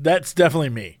 That's definitely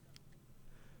me.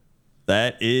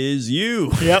 That is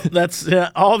you. Yep, that's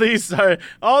all these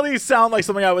sound like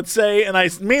something I would say, and I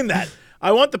mean that.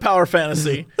 I want the power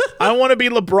fantasy. I want to be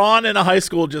LeBron in a high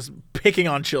school just picking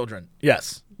on children.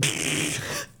 Yes.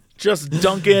 Just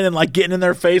dunking and like getting in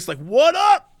their face like, what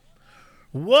up?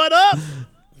 What up?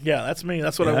 Yeah, that's me.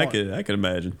 That's what I want. I could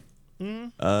imagine.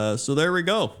 So there we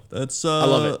go. That's I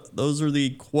love it. Those are the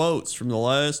quotes from the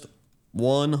last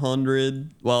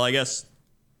 100. Well, I guess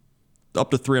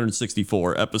up to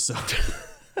 364 episodes.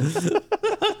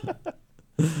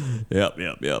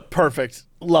 Yep. Perfect.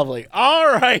 Lovely. All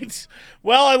right.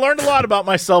 Well, I learned a lot about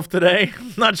myself today.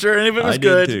 I'm not sure any of it was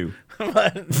good. I did too.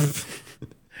 But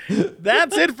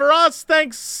that's it for us.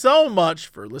 Thanks so much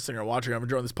for listening or watching. I'm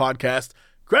enjoying this podcast.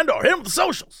 Grendor, hit him with the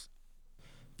socials.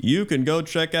 You can go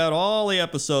check out all the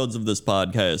episodes of this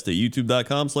podcast at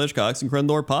youtube.com/Cox and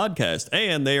Crendor podcast.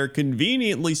 And they are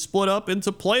conveniently split up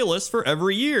into playlists for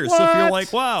every year. What? So if you're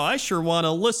like, wow, I sure want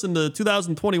to listen to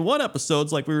 2021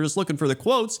 episodes like we were just looking for the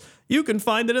quotes, you can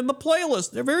find it in the playlist.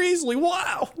 They're very easily.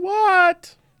 Wow.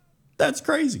 What? That's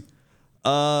crazy.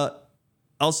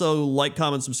 Also, like,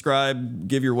 comment, subscribe,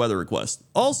 give your weather request.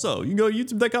 Also, you can go to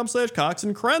youtube.com/Cox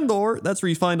and Crendor. That's where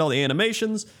you find all the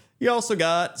animations. You also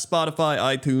got Spotify,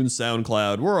 iTunes,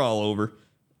 SoundCloud. We're all over.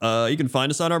 You can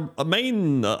find us on our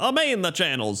main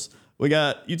channels. We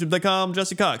got youtube.com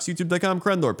Jesse Cox, youtube.com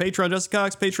Crendor, Patreon Jesse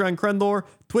Cox, Patreon Crendor,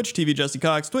 Twitch TV Jesse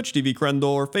Cox, Twitch TV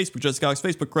Crendor, Facebook Jesse Cox,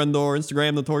 Facebook Crendor,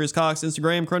 Instagram Notorious Cox,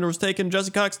 Instagram Crendor's Taken,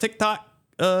 Jesse Cox, TikTok,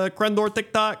 Crendor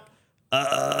TikTok,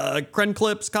 Cren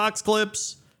Clips, Cox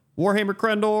Clips, Warhammer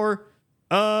Crendor,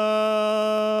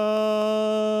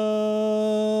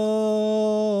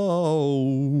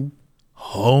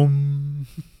 Home.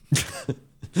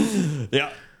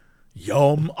 Yeah.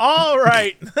 Yum. All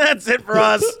right. That's it for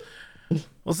us.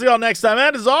 We'll see y'all next time.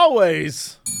 And as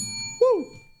always,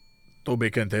 to be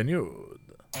continued.